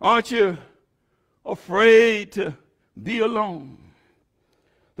 Aren't you afraid to be alone?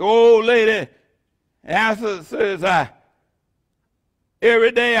 The old lady answered, says,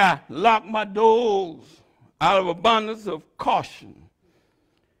 every day I lock my doors out of abundance of caution.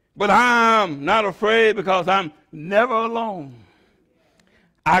 But I'm not afraid because I'm never alone.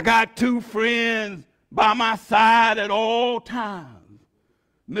 I got two friends by my side at all times,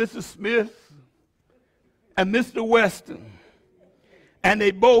 Mr. Smith and Mr. Weston. And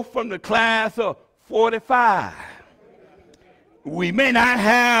they both from the class of 45. We may not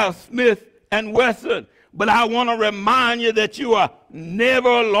have Smith and Weston, but I want to remind you that you are never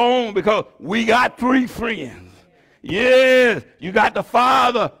alone because we got three friends. Yes, you got the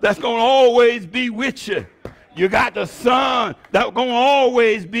Father that's going to always be with you. You got the Son that's going to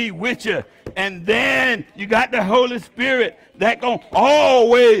always be with you. And then you got the Holy Spirit that's going to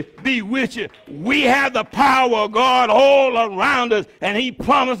always be with you. We have the power of God all around us, and he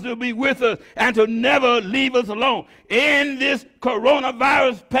promised to be with us and to never leave us alone. In this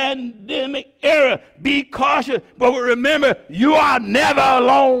coronavirus pandemic era, be cautious, but remember, you are never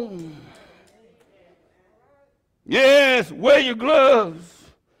alone. Yes, wear your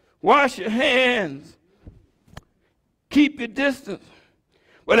gloves, wash your hands, keep your distance.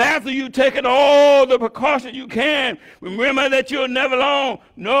 But after you've taken all the precautions you can, remember that you're never alone.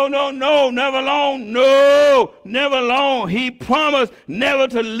 No, never alone. No, never alone. He promised never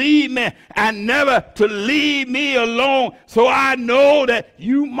to leave me and never to leave me alone. So I know that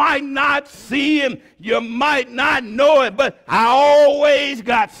you might not see him, you might not know it, but I always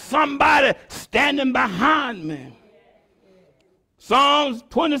got somebody standing behind me. Psalms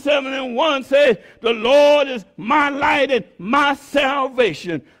 27:1 says, the Lord is my light and my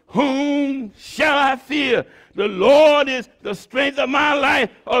salvation. Whom shall I fear? The Lord is the strength of my life.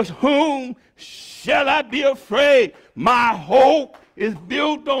 Of whom shall I be afraid? My hope is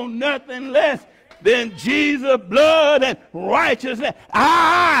built on nothing less than Jesus' blood and righteousness.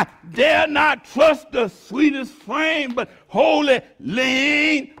 I dare not trust the sweetest frame, but wholly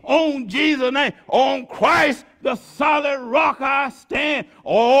lean on Jesus' name. On Christ, the solid rock I stand.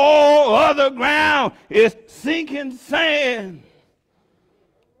 All other ground is sinking sand.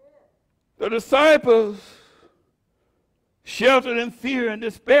 The disciples sheltered in fear and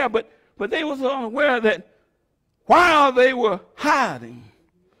despair, but they was unaware that while they were hiding,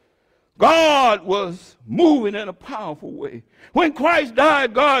 God was moving in a powerful way. When Christ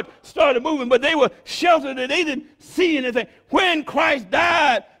died, God started moving, but they were sheltered and they didn't see anything. When Christ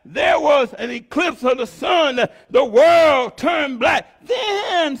died, there was an eclipse of the sun. The world turned black.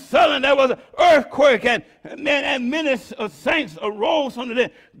 Then suddenly there was an earthquake, and many saints arose from the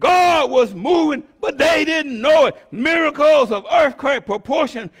dead. God was moving, but they didn't know it. Miracles of earthquake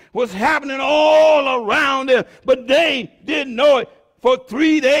proportion was happening all around them, but they didn't know it. For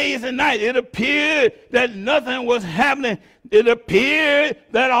 3 days and nights, it appeared that nothing was happening. It appeared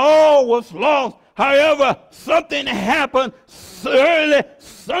that all was lost. However, something happened early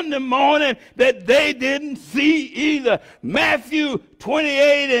Sunday morning that they didn't see either. Matthew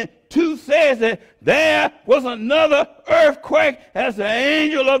 28:2 says that there was another earthquake as the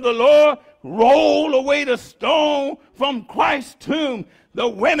angel of the Lord rolled away the stone from Christ's tomb. The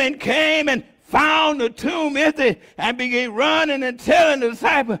women came and found the tomb empty and began running and telling the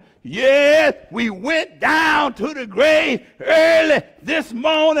disciples, yes, we went down to the grave early this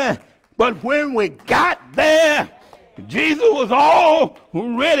morning, but when we got there, Jesus was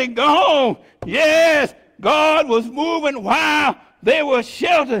already gone. Yes, God was moving while they were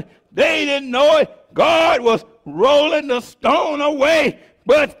sheltered. They didn't know it. God was rolling the stone away,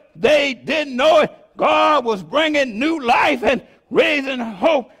 but they didn't know it. God was bringing new life and raising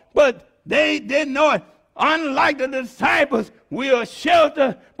hope, but they didn't know it. Unlike the disciples, we are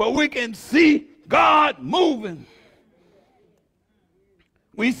sheltered, but we can see God moving.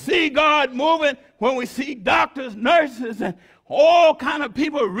 We see God moving when we see doctors, nurses, and all kind of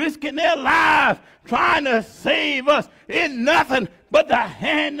people risking their lives trying to save us. It's nothing but the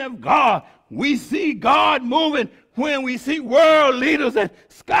hand of God. We see God moving when we see world leaders and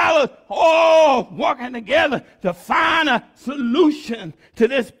scholars all working together to find a solution to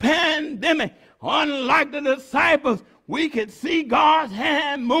this pandemic. Unlike the disciples, we can see God's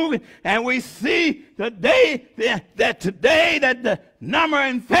hand moving, and we see today that the number of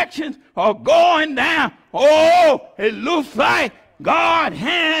infections are going down. Oh, it looks like God's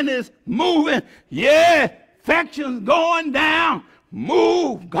hand is moving. Yeah, infections going down.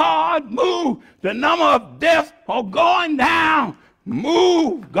 Move, God, move. The number of deaths are going down.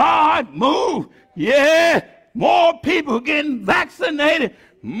 Move, God, move. Yeah, more people getting vaccinated.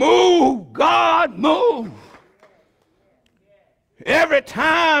 Move, God, move. Every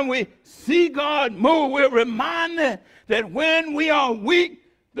time we see God move, we're reminded that when we are weak,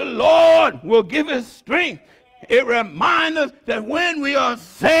 the Lord will give us strength. It reminds us that when we are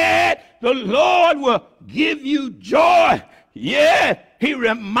sad, the Lord will give you joy. Yeah, he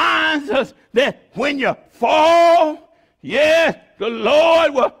reminds us that when you fall, yes, the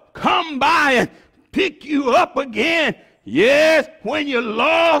Lord will come by and pick you up again. Yes, when you're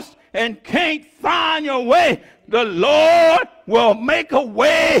lost and can't find your way, the Lord will make a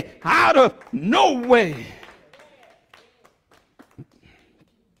way out of no way.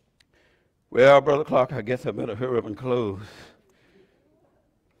 Well, Brother Clark, I guess I better hurry up and close.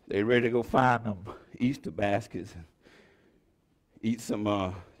 They ready to go find them Easter baskets and eat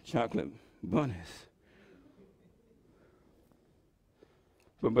some chocolate bunnies.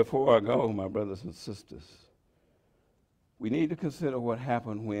 But before I go, my brothers and sisters, we need to consider what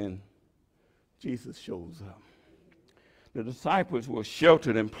happened when Jesus shows up. The disciples were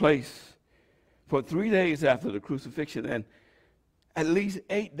sheltered in place for 3 days after the crucifixion and at least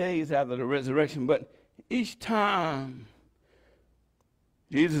 8 days after the resurrection. But each time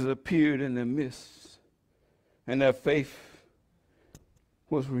Jesus appeared in their midst and their faith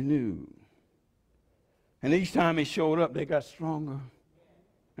was renewed. And each time he showed up, they got stronger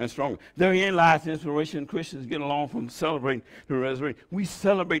and stronger. Therein lies the inspiration Christians get along from celebrating the resurrection. We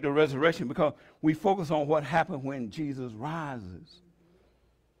celebrate the resurrection because we focus on what happened when Jesus rises,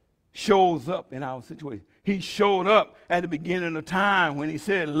 shows up in our situation. He showed up at the beginning of time when he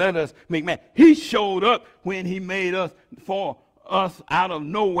said, let us make man. He showed up when he made us for us out of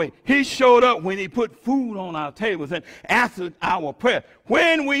no way. He showed up when he put food on our tables and answered our prayer.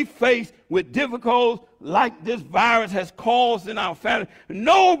 When we face with difficulties like this virus has caused in our family,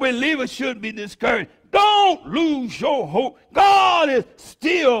 no believer should be discouraged. Don't lose your hope. God is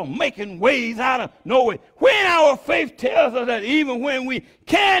still making ways out of no way. When our faith tells us that even when we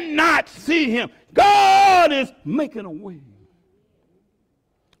cannot see him, God is making a way.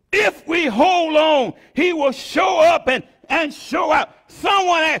 If we hold on, he will show up and show out.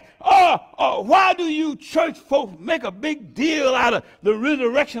 Someone asked, why do you church folks make a big deal out of the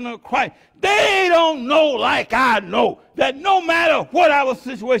resurrection of Christ? They don't know like I know that no matter what our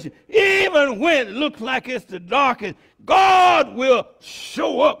situation, even when it looks like it's the darkest, God will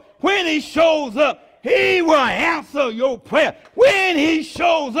show up. When he shows up, he will answer your prayer. When he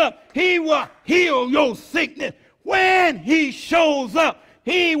shows up, he will heal your sickness. When he shows up,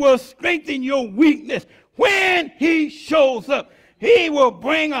 he will strengthen your weakness. When he shows up, he will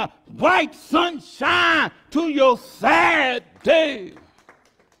bring a bright sunshine to your sad day.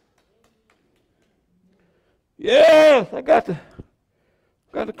 Yes, I got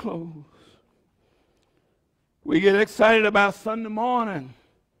to close. We get excited about Sunday morning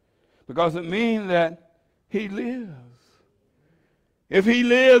because it means that he lives. If he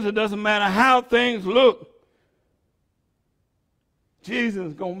lives, it doesn't matter how things look. Jesus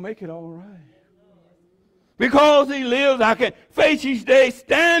is going to make it all right. Because he lives, I can face each day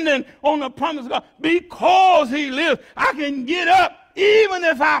standing on the promise of God. Because he lives, I can get up even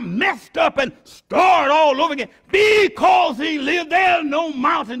if I messed up and start all over again. Because he lives, there's no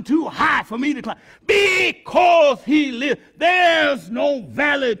mountain too high for me to climb. Because he lives, there's no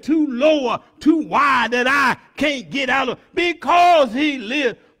valley too low or too wide that I can't get out of. Because he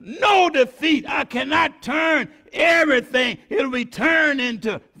lives, no defeat. I cannot turn everything. It'll be turned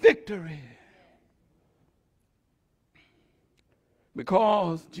into victory.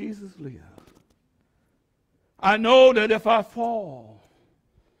 Because Jesus lives. I know that if I fall,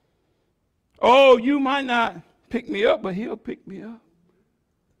 you might not pick me up, but he'll pick me up.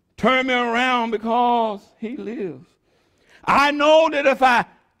 Turn me around because he lives. I know that if I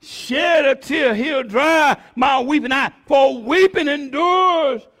shed a tear, he'll dry my weeping eye. For weeping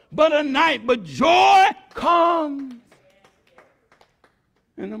endures but a night, but joy comes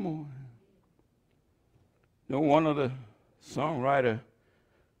in the morning. No one of the songwriter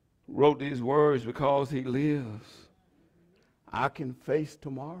wrote these words, because he lives, I can face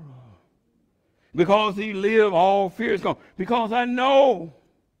tomorrow. Because he lives, all fear is gone. Because I know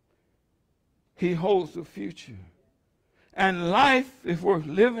he holds the future. And life is worth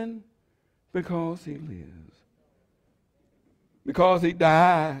living because he lives. Because he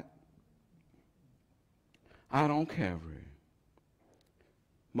died out on Calvary.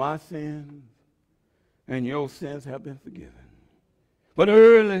 My sins and your sins have been forgiven. But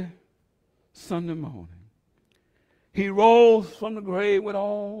early Sunday morning, he rose from the grave with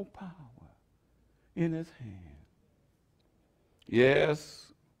all power in his hand.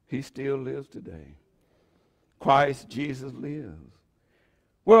 Yes, he still lives today. Christ Jesus lives.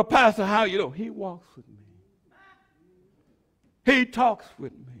 Well, Pastor, how you know? He walks with me. He talks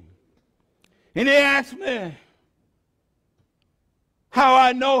with me. And he asks me how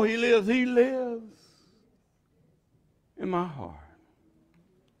I know he lives. He lives in my heart.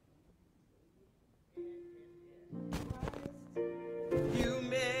 You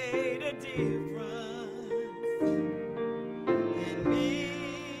made a difference in me.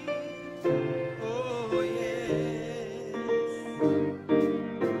 Oh, yes.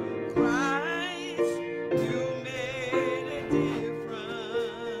 Christ, you made a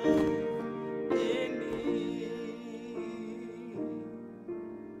difference in me.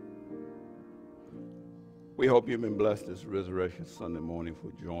 We hope you've been blessed this Resurrection Sunday morning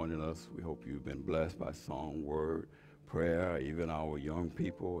for joining us. We hope you've been blessed by song, word, prayer, even our young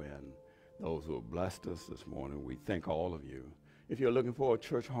people and those who have blessed us this morning. We thank all of you. If you're looking for a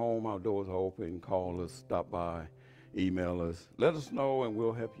church home, our doors are open. Call us, stop by, email us. Let us know, and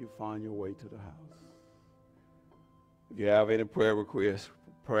we'll help you find your way to the house. If you have any prayer requests,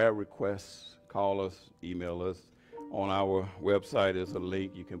 call us, email us. On our website is a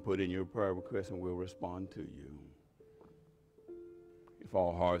link. You can put in your prayer request, and we'll respond to you. If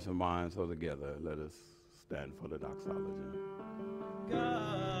all hearts and minds are together, let us stand for the doxology.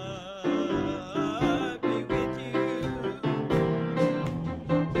 God be with you.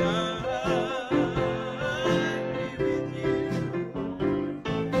 God be with you.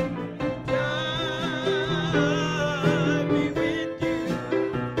 God be with you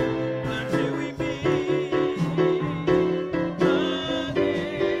until we meet again. God be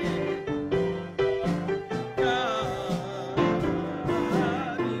with you.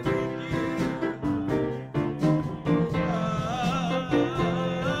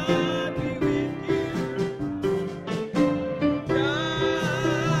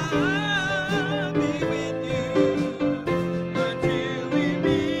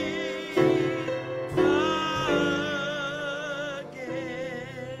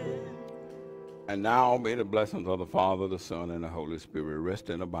 And now may the blessings of the Father, the Son, and the Holy Spirit rest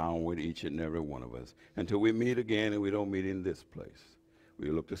and abound with each and every one of us until we meet again, and we don't meet in this place.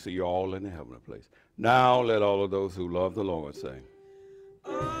 We look to see you all in the heavenly place. Now let all of those who love the Lord say,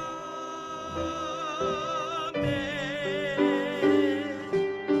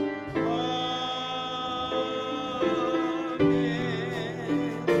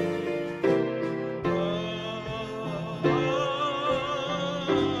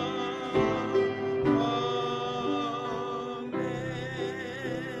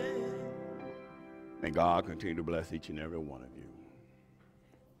 May God continue to bless each and every one of you.